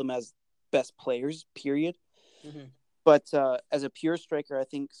 I count them as best players, period. Mm-hmm. But as a pure striker, I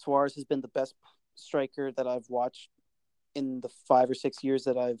think Suarez has been the best striker that I've watched in the 5 or 6 years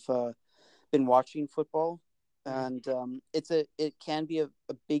that I've been watching football, and it can be a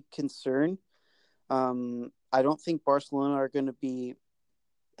big concern. I don't think Barcelona are going to be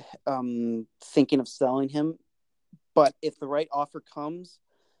thinking of selling him, but if the right offer comes,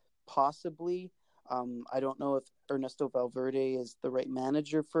 possibly. I don't know if Ernesto Valverde is the right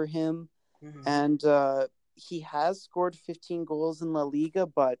manager for him, and he has scored 15 goals in La Liga,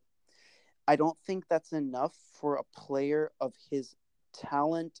 but I don't think that's enough for a player of his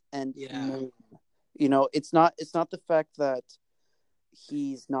talent and name. It's not the fact that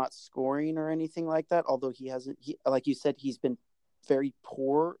he's not scoring or anything like that, although like you said, he's been very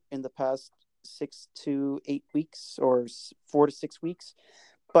poor in the past 6 to 8 weeks or 4 to 6 weeks,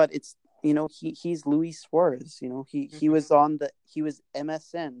 but it's he's Luis Suarez. He was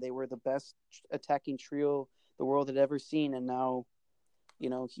MSN. They were the best attacking trio the world had ever seen, and now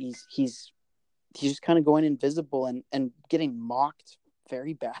he's just kind of going invisible and getting mocked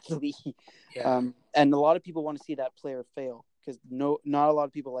very badly. Yeah. And a lot of people want to see that player fail because not a lot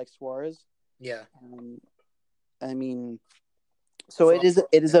of people like Suarez. Yeah. So for it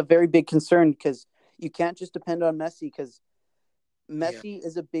is a very big concern because you can't just depend on Messi because yeah, Messi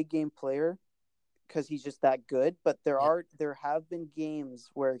is a big game player because he's just that good. But yeah, there have been games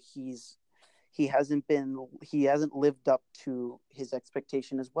where he hasn't lived up to his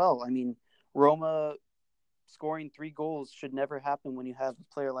expectation as well. I mean, Roma scoring 3 goals should never happen when you have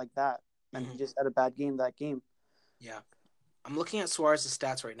a player like that, and he hmm just had a bad game that game. yeah. I'm looking at Suarez's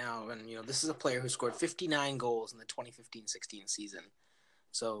stats right now, and this is a player who scored 59 goals in the 2015-16 season.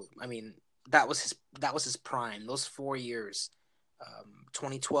 So I mean, that was his prime. Those 4 years,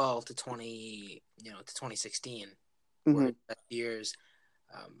 2012 to 2016, were Mm-hmm. his best years.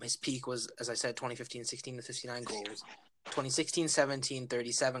 His peak was, as I said, 2015-16 with 59 goals. 2016-17,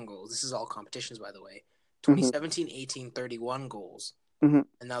 37 goals. This is all competitions, by the way. Mm-hmm. 2017-18, 31 goals. Mm-hmm.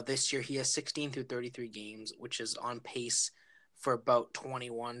 And now this year he has 16 through 33 games, which is on pace for about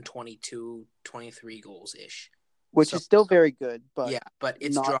 21, 22, 23 goals ish. Which So is still very good, but yeah, but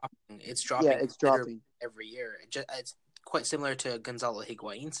it's not. dropping. It's Yeah, dropping it's considerably dropping. every year. It's quite similar to Gonzalo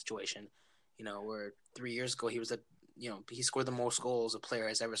Higuain's situation, where 3 years ago he scored the most goals a player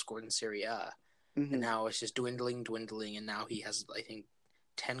has ever scored in Serie A, and Mm-hmm. now it's just dwindling, and now he has, I think,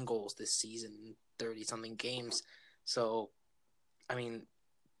 10 goals this season, 30 something games. So, I mean,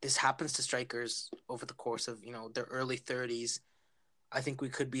 this happens to strikers over the course of their early 30s. I think we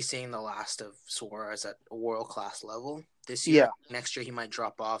could be seeing the last of Suarez at a world class level this year. Yeah. Next year he might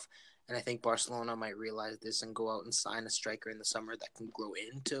drop off, and I think Barcelona might realize this and go out and sign a striker in the summer that can grow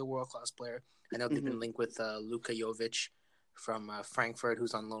into a world class player. I know they've Mm-hmm. been linked with Luka Jovic from Frankfurt,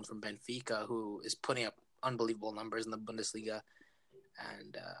 who's on loan from Benfica, who is putting up unbelievable numbers in the Bundesliga,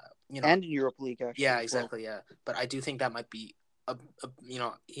 and And in Europa League actually yeah, as well. exactly, yeah. But I do think that might be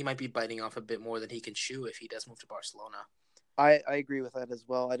he might be biting off a bit more than he can chew if he does move to Barcelona. I agree with that as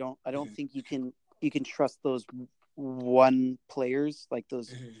well. I don't think you can trust those one players like those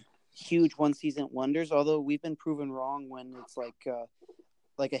Mm-hmm. huge one season wonders. Although we've been proven wrong when it's like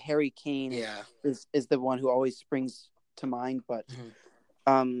a Harry Kane Yeah. is the one who always springs to mind. But Mm-hmm.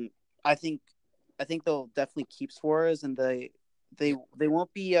 um, I think they'll definitely keep Suarez, and Yeah. they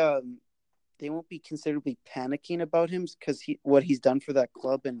won't be considerably panicking about him because what he's done for that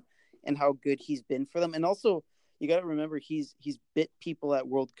club and how good he's been for them. And also, you got to remember he's bit people at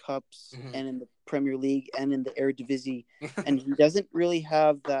World Cups Mm-hmm. and in the Premier League and in the Eredivisie, and he doesn't really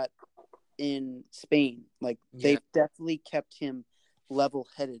have that in Spain. Like Yeah. they've definitely kept him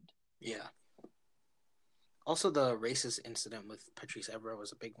level-headed. Yeah. Also, the racist incident with Patrice Evra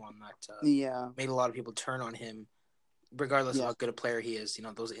was a big one that Yeah, made a lot of people turn on him, regardless of yeah. how good a player he is.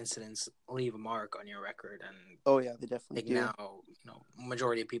 Those incidents leave a mark on your record, and Oh yeah, they I definitely think do. now,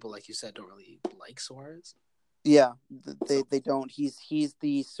 majority of people, like you said, don't really like Suarez. Yeah, So, they don't. He's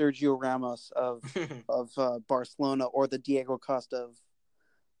the Sergio Ramos of Barcelona or the Diego Costa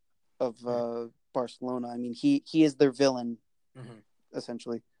of Barcelona. I mean, he is their villain mm-hmm.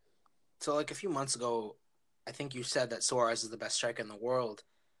 essentially. So, like a few months ago, I think you said that Suarez is the best striker in the world.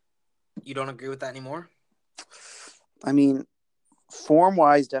 You don't agree with that anymore? I mean, form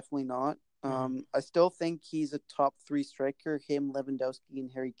wise, definitely not. Mm-hmm. I still think he's a top 3 striker. Him, Lewandowski, and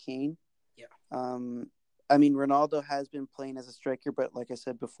Harry Kane. Yeah. I mean, Ronaldo has been playing as a striker, but like I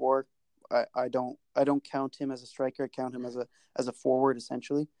said before, I don't count him as a striker. I count him as a forward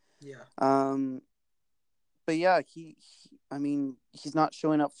essentially. Yeah. But yeah, I mean, he's not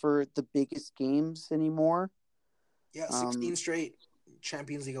showing up for the biggest games anymore. Yeah, 16 straight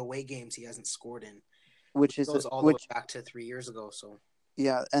Champions League away games he hasn't scored in. Which Goes all the way which back to 3 years ago. So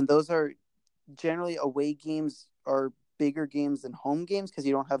yeah, and those are generally away games are bigger games than home games because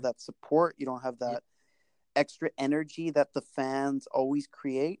you don't have that support, you don't have that extra energy that the fans always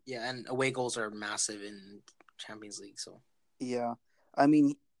create. yeah, and away goals are massive in Champions League. So Yeah, I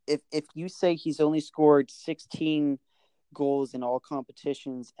mean, if you say he's only scored 16 goals in all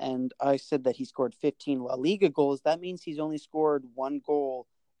competitions, and I said that he scored 15 La Liga goals, that means he's only scored 1 goal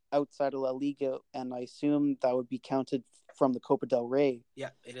outside of La Liga, and I assume that would be counted from the Copa del Rey.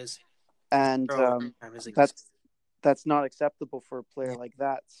 yeah, it is. And Champions League. that's not acceptable for a player Yeah. like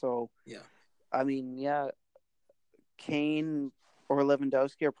that. So Yeah. I mean, yeah, Kane or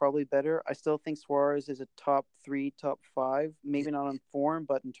Lewandowski are probably better. I still think Suarez is a top 3, top 5, maybe not on form,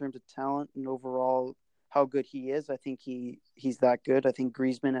 but in terms of talent and overall how good he is, I think he's that good. I think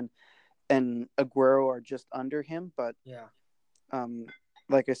Griezmann and Aguero are just under him, but Yeah.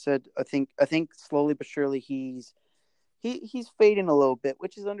 like I said, I think slowly but surely he's fading a little bit,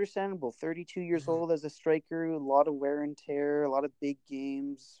 which is understandable. 32 years Mm-hmm. old as a striker, a lot of wear and tear, a lot of big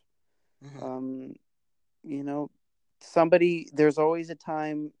games. Mm-hmm. You know, there's always a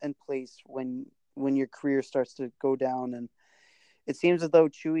time and place when your career starts to go down, it seems as though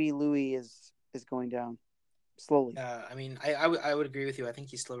Chewy Louis is going down slowly. I mean, I would agree with you. I think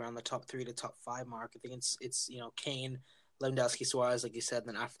he's still around the top 3 to top 5 mark. I think it's Kane, Lewandowski, Suarez, like you said.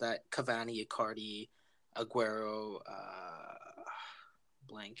 Then after that, Cavani, Icardi, Aguero,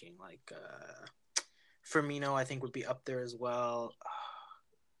 blanking like Firmino. I think would be up there as well.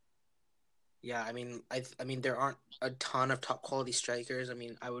 Yeah, I mean, I mean, there aren't a ton of top quality strikers. I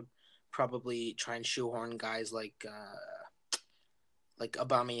mean, I would probably try and shoehorn guys like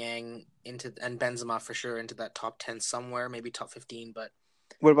Aubameyang into and Benzema for sure into that top 10 somewhere, maybe top 15. But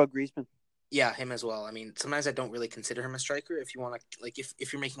What about Griezmann? yeah, him as well. I mean, sometimes I don't really consider him a striker. If you want to, like,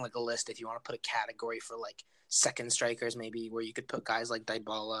 if you're making like a list, if you want to put a category for like second strikers, maybe where you could put guys like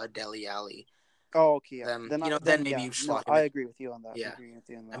Dybala, Dele Alli. Oh, okay, yeah. Then maybe you slot him I in. agree with you on that. Yeah.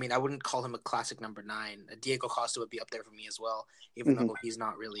 I I mean, I wouldn't call him a classic number 9. Diego Costa would be up there for me as well, even though he's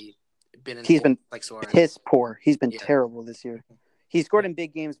not really been in. He's been like Suarez. piss poor. He's been Yeah. terrible this year. He scored in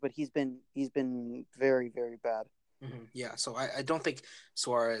big games, but he's been very, very bad. Mm-hmm. Yeah, so I don't think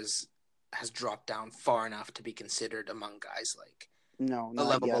Suarez has dropped down far enough to be considered among guys like No, a not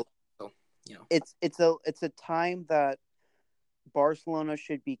level yet. below. It's a time that Barcelona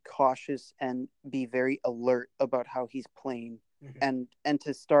should be cautious and be very alert about how he's playing, and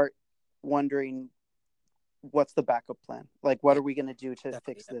to start wondering what's the backup plan. Like, what are we going to do to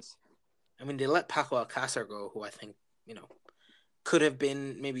fix this? I mean, they let Paco Alcácer go, who I think could have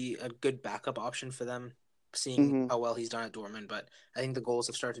been maybe a good backup option for them, seeing how well he's done at Dortmund. But I think the goals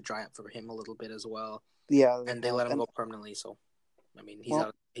have started to dry up for him a little bit as well. Yeah, and they let him go permanently. So, I mean, he's out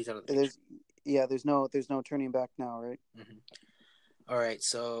of the picture. There's no turning back now, right? All right,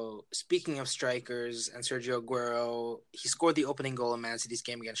 so speaking of strikers and Sergio Aguero, he scored the opening goal in Man City's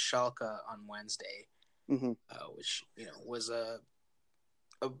game against Schalke on Wednesday, which was a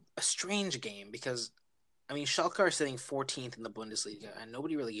strange game because, I mean, Schalke are sitting 14th in the Bundesliga, and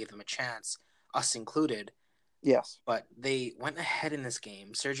nobody really gave them a chance, us included. Yes. But they went ahead in this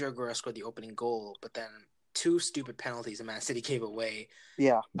game. Sergio Aguero scored the opening goal, but then 2 stupid penalties that Man City gave away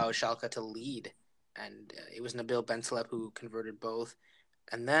allowed Schalke to lead. And it was Nabil Bentaleb who converted both.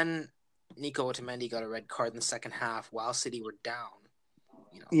 And then Nico Otamendi got a red card in the second half while City were down.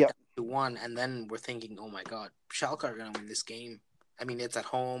 Down to 1. And then we're thinking, oh my God, Schalke are going to win this game. I mean, it's at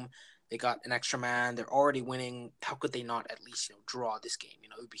home. They got an extra man. They're already winning. How could they not at least draw this game? It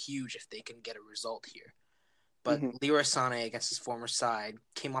would be huge if they can get a result here. But Leroy Sané, against his former side,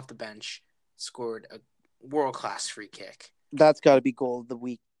 came off the bench, scored a world-class free kick. That's got to be goal of the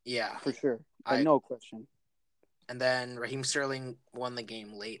week. Yeah. For sure. No question. And then Raheem Sterling won the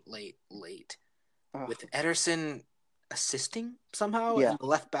game late. With Ederson assisting somehow. Yeah. And the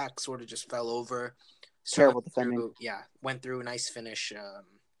left back sort of just fell over. Terrible defending. Went through a nice finish.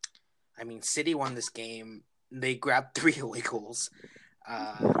 I mean, City won this game. They grabbed 3 away goals.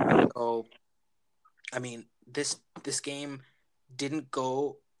 So, I mean, this game didn't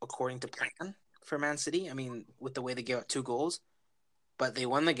go according to plan for Man City. I mean, with the way they gave up 2 goals. But they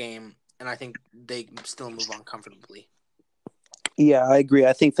won the game, and I think they still move on comfortably. Yeah, I agree.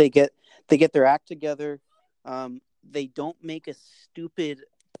 I think they get their act together. They don't make a stupid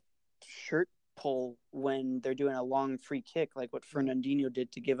shirt pull when they're doing a long free kick like what Fernandinho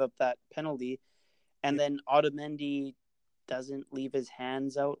did to give up that penalty. And then Otamendi doesn't leave his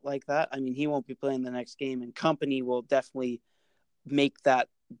hands out like that. I mean, he won't be playing the next game, and Kompany will definitely make that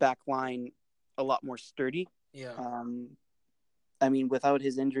back line a lot more sturdy. Yeah. I mean, without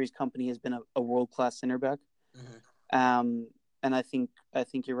his injuries, Kompany has been a world-class center back. And I think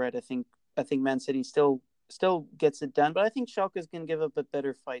you're right. I think Man City still gets it done, but I think Schalke's going to give up a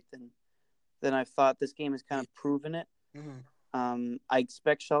better fight than I thought. This game has kind of proven it. I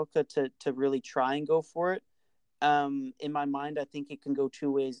expect Schalke to really try and go for it. In my mind, I think it can go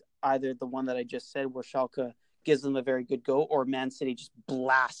 2 ways. Either the one that I just said, where Schalke gives them a very good go, or Man City just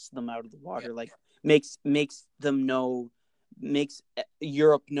blasts them out of the water, like makes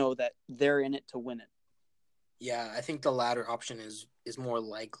Europe know that they're in it to win it. Yeah, I think the latter option is more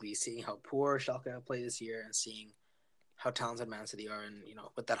likely, seeing how poor Schalke have played this year and seeing how talented Man City are. And,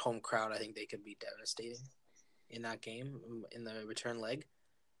 with that home crowd, I think they could be devastating in that game, in the return leg.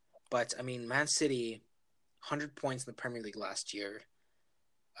 But, I mean, Man City, 100 points in the Premier League last year.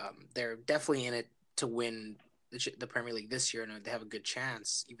 They're definitely in it to win the Premier League this year, and they have a good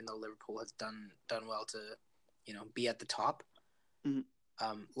chance, even though Liverpool has done well to, be at the top.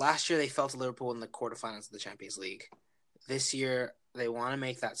 Last year, they fell to Liverpool in the quarterfinals of the Champions League. This year, they want to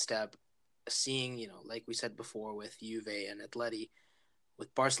make that step, seeing, like we said before with Juve and Atleti,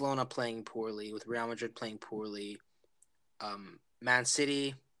 with Barcelona playing poorly, with Real Madrid playing poorly, Man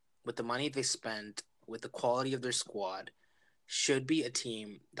City, with the money they spent, with the quality of their squad, should be a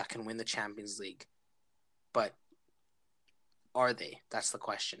team that can win the Champions League. But are they? That's the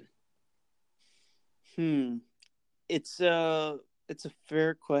question. It's a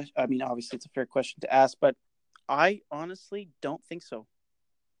fair question. I mean, obviously, it's a fair question to ask, but I honestly don't think so.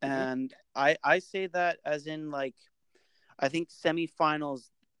 And I say that as in, like, I think semifinals,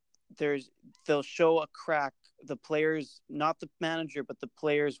 they'll show a crack. The players, not the manager, but the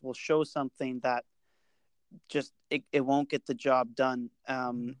players will show something that just it won't get the job done.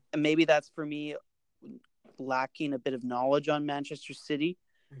 And maybe that's for me lacking a bit of knowledge on Manchester City.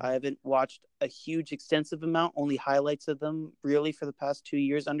 I haven't watched a huge extensive amount, only highlights of them really for the past 2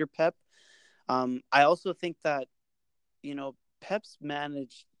 years under Pep. I also think that, Pep's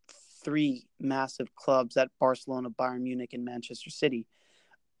managed 3 massive clubs at Barcelona, Bayern Munich, and Manchester City.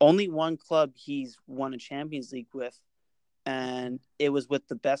 Only one club he's won a Champions League with, and it was with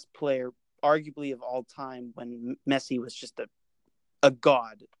the best player, arguably of all time, when Messi was just a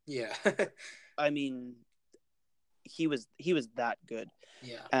god. Yeah. I mean, he was that good.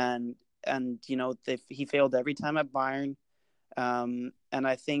 Yeah. And he failed every time at Bayern. And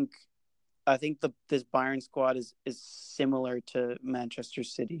I think this Bayern squad is similar to Manchester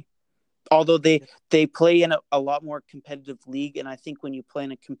City. Although they play in a lot more competitive league, and I think when you play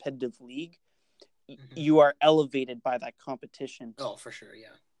in a competitive league, you are elevated by that competition. Oh, for sure,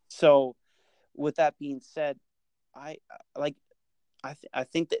 yeah. So, with that being said, I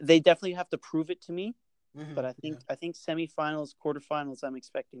think that they definitely have to prove it to me. But I think semifinals, quarterfinals, I'm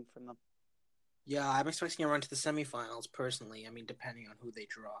expecting from them. Yeah, I'm expecting a run to the semifinals personally. I mean, depending on who they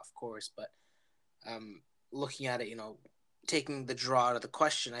draw, of course. But looking at it, taking the draw out of the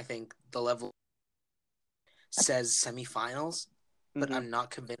question, I think the level says semifinals, but I'm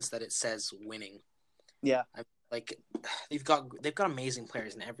not convinced that it says winning. Yeah, they've got amazing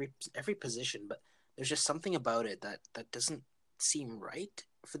players in every position, but there's just something about it that doesn't seem right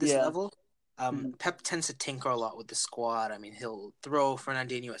for this level. Pep tends to tinker a lot with the squad. I mean, he'll throw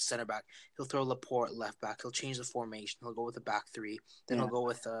Fernandinho at center back. He'll throw Laporte at left back. He'll change the formation. He'll go with a back 3. Then he'll go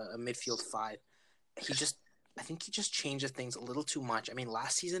with a midfield 5. I think he just changes things a little too much. I mean,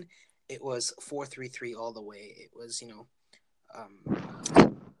 last season it was 4-3-3 all the way. It was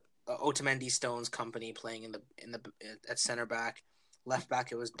Otamendi, Stones, company playing at center back. Left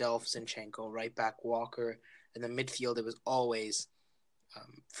back it was Delph, Zinchenko. Right back Walker. And the midfield it was always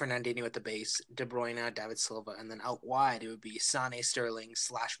Fernandinho at the base, De Bruyne, David Silva, and then out wide it would be Sane, Sterling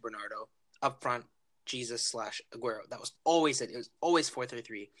 / Bernardo. Up front, Jesus / Aguero. That was always it. It was always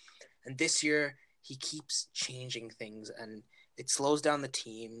 4-3-3. And this year he keeps changing things, and it slows down the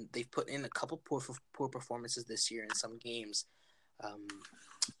team. They've put in a couple poor performances this year in some games. I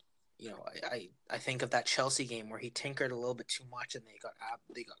think of that Chelsea game where he tinkered a little bit too much, and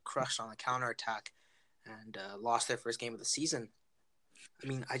they got crushed on the counterattack and lost their first game of the season. I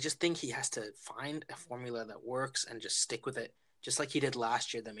mean, I just think he has to find a formula that works and just stick with it, just like he did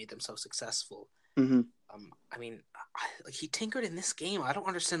last year that made them so successful. I mean, he tinkered in this game. I don't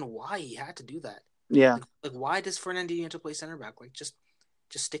understand why he had to do that. Yeah. Why does Fernandinho have to play center back? Just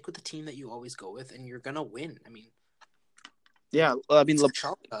stick with the team that you always go with, and you're gonna win. I mean, yeah. I mean,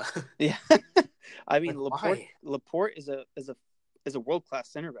 yeah. I mean, Laporte is a world-class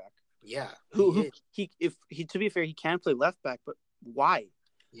center back. Yeah. To be fair, he can play left back, but why?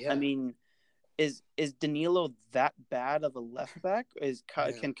 Yeah. I mean, is Danilo that bad of a left back?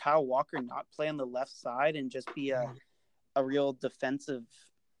 Can Kyle Walker not play on the left side and just be a real defensive,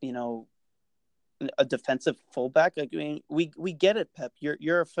 a defensive fullback? I mean, we get it, Pep.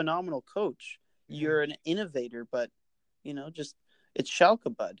 You're a phenomenal coach. You're an innovator, but just it's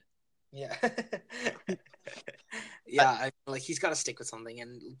Schalke, bud. Yeah. Yeah, he's got to stick with something,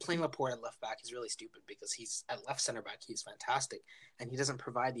 and playing Laporte at left back is really stupid because he's at left center back. He's fantastic, and he doesn't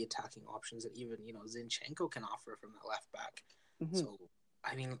provide the attacking options that even Zinchenko can offer from that left back. So,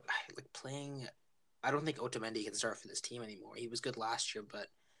 I mean, playing, I don't think Otamendi can start for this team anymore. He was good last year, but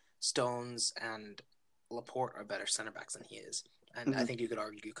Stones and Laporte are better center backs than he is, and I think you could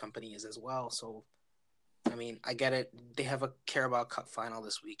argue Company is as well. So, I mean, I get it. They have a Carabao Cup final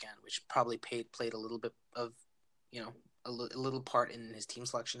this weekend, which probably played a little bit of, a little part in his team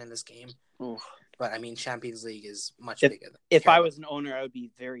selection in this game. Oof. But I mean, Champions League is much bigger. If I was an owner, I would be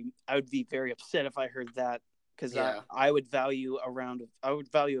very upset if I heard that, because I would value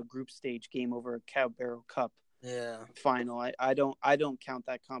a group stage game over a Carabao Cup final. I don't count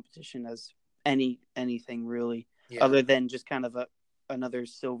that competition as anything really, other than just kind of another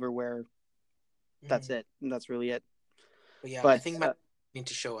silverware. That's it. That's really it. But I think need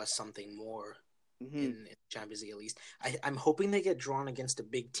to show us something more in Champions League at least. I'm hoping they get drawn against a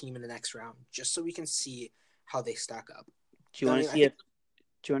big team in the next round, just so we can see how they stack up. Do you I want mean, to I see think if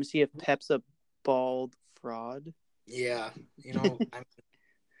Do you want to see if Pep's a bald fraud? yeah, you know, I mean,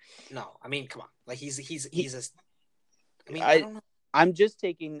 no, I mean, come on, like He, he's a. I mean, I I don't know. I'm just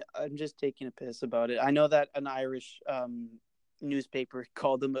taking a piss about it. I know that an Irish newspaper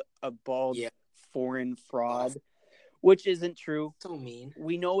called him a bald Yeah, foreign oh, fraud, which isn't true. so mean.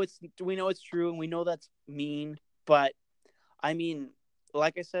 We know it's true, and we know that's mean. But I mean,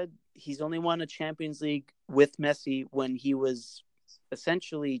 like I said, he's only won a Champions League with Messi when he was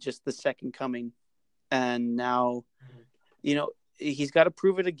essentially just the second coming, and now Mhm. he's got to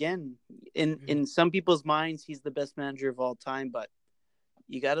prove it again. Mhm. In some people's minds, he's the best manager of all time, but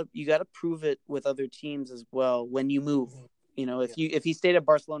you gotta prove it with other teams as well when you move. Mhm. If Yeah, if he stayed at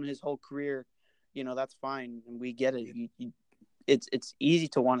Barcelona his whole career, that's fine, and we get it. yeah, It's easy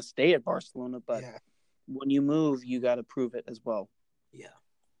to want to stay at Barcelona, but yeah, when you move, you got to prove it as well. yeah,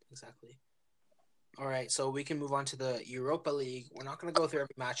 exactly. All right, so we can move on to the Europa League. We're not going to go through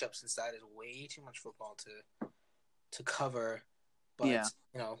every matchup since that is way too much football to cover. Yeah.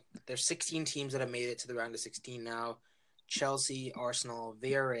 But there's 16 teams that have made it to the round of 16 now. Chelsea, Arsenal,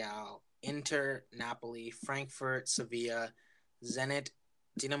 Villarreal, Inter, Napoli, Frankfurt, Sevilla, Zenit,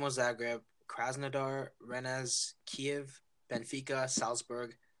 Dinamo Zagreb, Krasnodar, Rennes, Kiev, Benfica,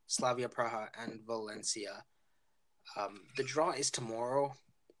 Salzburg, Slavia Praha, and Valencia. The draw is tomorrow.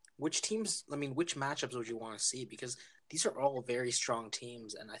 Which matchups would you want to see? Because these are all very strong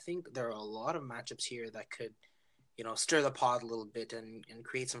teams, and I think there are a lot of matchups here that could, stir the pot a little bit and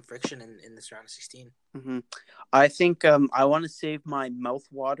create some friction in this round of 16. hmm I think I want to save my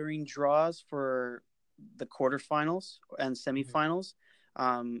mouth-watering draws for the quarterfinals and Mm-hmm. semifinals.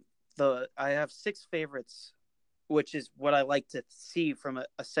 Um, I have six favorites, which is what I like to see from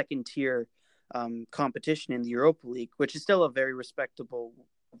a second tier competition in the Europa League, which is still a very respectable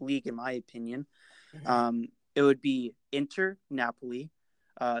league in my opinion. Mm-hmm. It would be Inter, Napoli,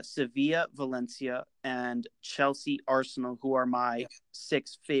 Sevilla, Valencia, and Chelsea, Arsenal, who are my Yeah.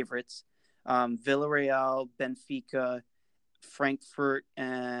 six favorites. Villarreal, Benfica, Frankfurt,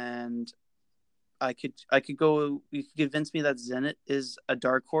 and I could go. You could convince me that Zenit is a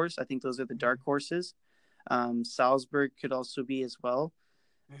dark horse. I think those are the dark horses. Salzburg could also be as well.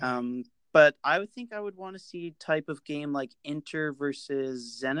 Mm-hmm. Um, but I would think I would want to see type of game like Inter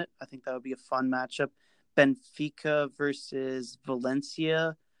versus Zenit. I think that would be a fun matchup. Benfica versus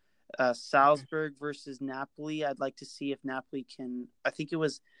Valencia, Mm-hmm. Salzburg versus Napoli. I'd like to see if Napoli can. I think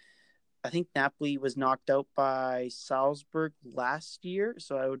Napoli was knocked out by Salzburg last year,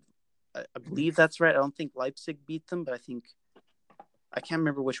 so I Mm-hmm. believe that's right. I don't think Leipzig beat them, but I can't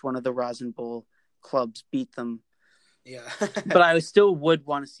remember which one of the Rasenball clubs beat them. Yeah. But I still would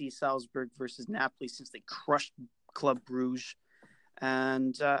want to see Salzburg versus Napoli since they crushed Club Bruges,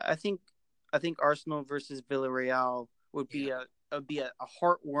 and I think Arsenal versus Villarreal would Yeah. be a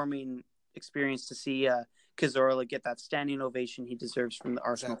heartwarming experience to see Cazorla get that standing ovation he deserves from the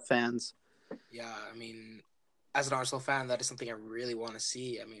Arsenal Exactly. fans. Yeah. I mean, as an Arsenal fan, that is something I really want to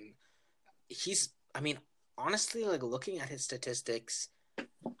see. I mean, he's. I mean, honestly, like looking at his statistics,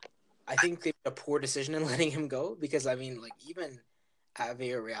 I think they made a poor decision in letting him go because I mean, like even at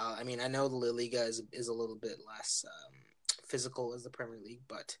Villarreal, I mean, I know the La Liga is a little bit less physical as the Premier League,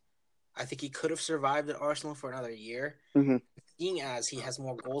 but I think he could have survived at Arsenal for another year. Mm-hmm. Seeing as he has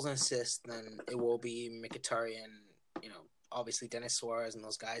more goals and assists than Iwobi, Mkhitaryan, obviously Dennis Suarez and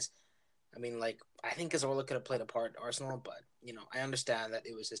those guys. I mean, like I think Cazorla could have played a part at Arsenal, but I understand that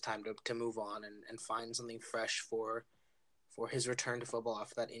it was his time to move on and find something fresh for his return to football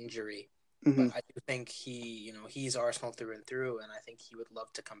after that injury. Mm-hmm. But I do think he's Arsenal through and through, and I think he would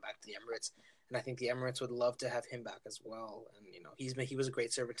love to come back to the Emirates, and I think the Emirates would love to have him back as well. And he was a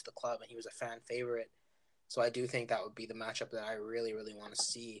great servant to the club, and he was a fan favorite. So I do think that would be the matchup that I really, really want to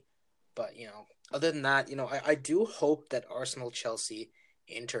see. But other than that, I do hope that Arsenal, Chelsea,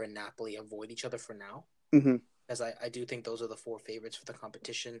 Inter, and Napoli avoid each other for now, Mm-hmm. as I do think those are the four favorites for the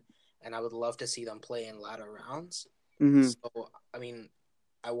competition, and I would love to see them play in latter rounds. Mm-hmm. So I mean,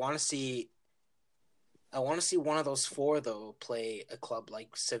 I want to see one of those four though play a club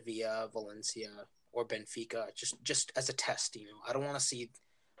like Sevilla, Valencia, or Benfica just as a test. I don't want to see.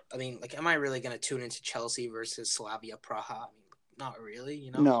 I mean, like, am I really going to tune into Chelsea versus Slavia Praha? I mean, not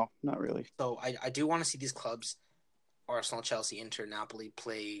really. No, not really. So I do want to see these clubs, Arsenal, Chelsea, Inter, Napoli,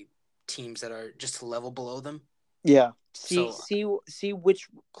 play teams that are just a level below them. Yeah. So See which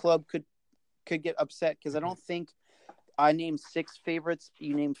club could get upset because I don't think I named six favorites.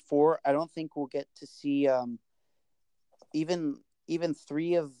 You named four. I don't think we'll get to see even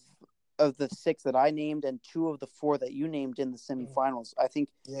three of the six that I named and two of the four that you named in the semifinals. I think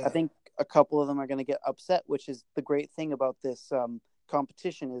yeah. I think a couple of them are going to get upset, which is the great thing about this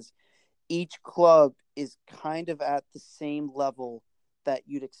competition is each club is kind of at the same level that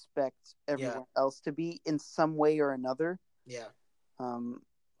you'd expect everyone else to be in some way or another. Yeah.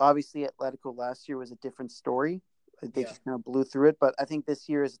 Obviously, Atletico last year was a different story. They just kind of blew through it. But I think this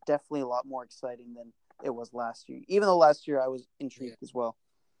year is definitely a lot more exciting than it was last year. Even though last year I was intrigued as well.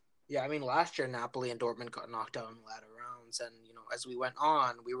 Yeah, I mean, last year Napoli and Dortmund got knocked out in the latter rounds. And, as we went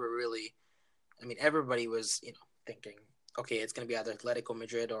on, we were really – I mean, everybody was, thinking, okay, it's going to be either Atletico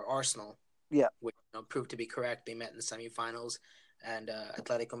Madrid or Arsenal. Yeah. Which proved to be correct. They met in the semifinals, and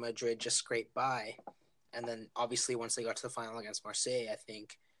Atletico Madrid just scraped by. And then, obviously, once they got to the final against Marseille, I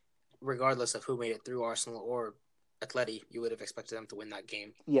think, regardless of who made it through, Arsenal or Atleti, you would have expected them to win that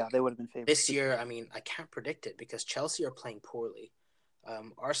game. Yeah, they would have been favored. This year, I mean, I can't predict it because Chelsea are playing poorly.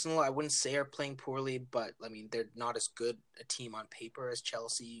 Arsenal, I wouldn't say are playing poorly, but, I mean, they're not as good a team on paper as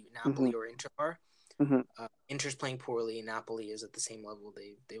Chelsea, Napoli, or Inter are. Inter's playing poorly. Napoli is at the same level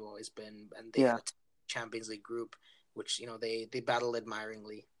they've always been, and they had a Champions League group, which they battled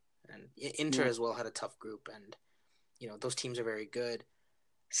admiringly, and Inter as well had a tough group, and those teams are very good.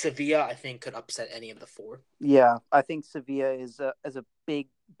 Sevilla, I think, could upset any of the four. Yeah, I think Sevilla is a big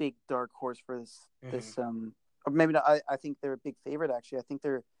dark horse for this. Or maybe not. I think they're a big favorite. Actually, I think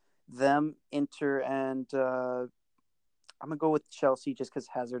they're them, Inter, and I'm gonna go with Chelsea just because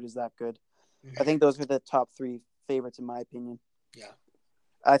Hazard is that good. I think those are the top three favorites in my opinion. Yeah,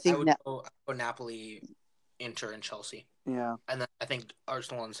 I think I would go Napoli, Inter, and Chelsea. Yeah, and then I think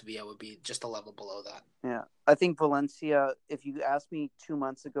Arsenal and Sevilla would be just a level below that. Yeah, I think Valencia. If you asked me 2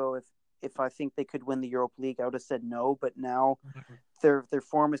 months ago if I think they could win the Europa League, I would have said no. But now their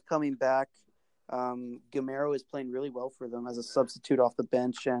form is coming back. Gamero is playing really well for them as a substitute off the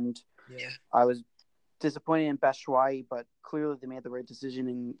bench, and I was disappointed in Batshuayi, but clearly they made the right decision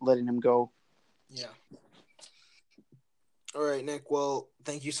in letting him go. Yeah. All right, Nick. Well,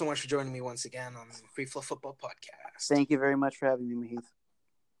 thank you so much for joining me once again on the Free Flow Football Podcast. Thank you very much for having me, Mahith.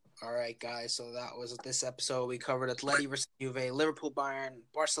 All right, guys. So that was this episode. We covered Atleti versus Juve, Liverpool, Bayern,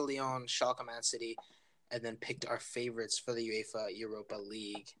 Barca, Lyon, Schalke, Man City, and then picked our favorites for the UEFA Europa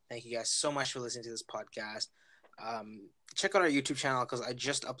League. Thank you guys so much for listening to this podcast. Check out our YouTube channel because I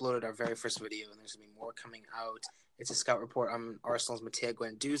just uploaded our very first video, and there's going to be more coming out. It's a scout report on Arsenal's Matteo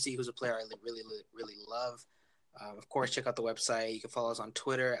Guendouzi, who's a player I really, really love. Of course, check out the website. You can follow us on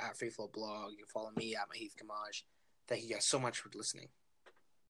Twitter at FreeFlowBlog. You can follow me at Mahith Kamaj. Thank you guys so much for listening.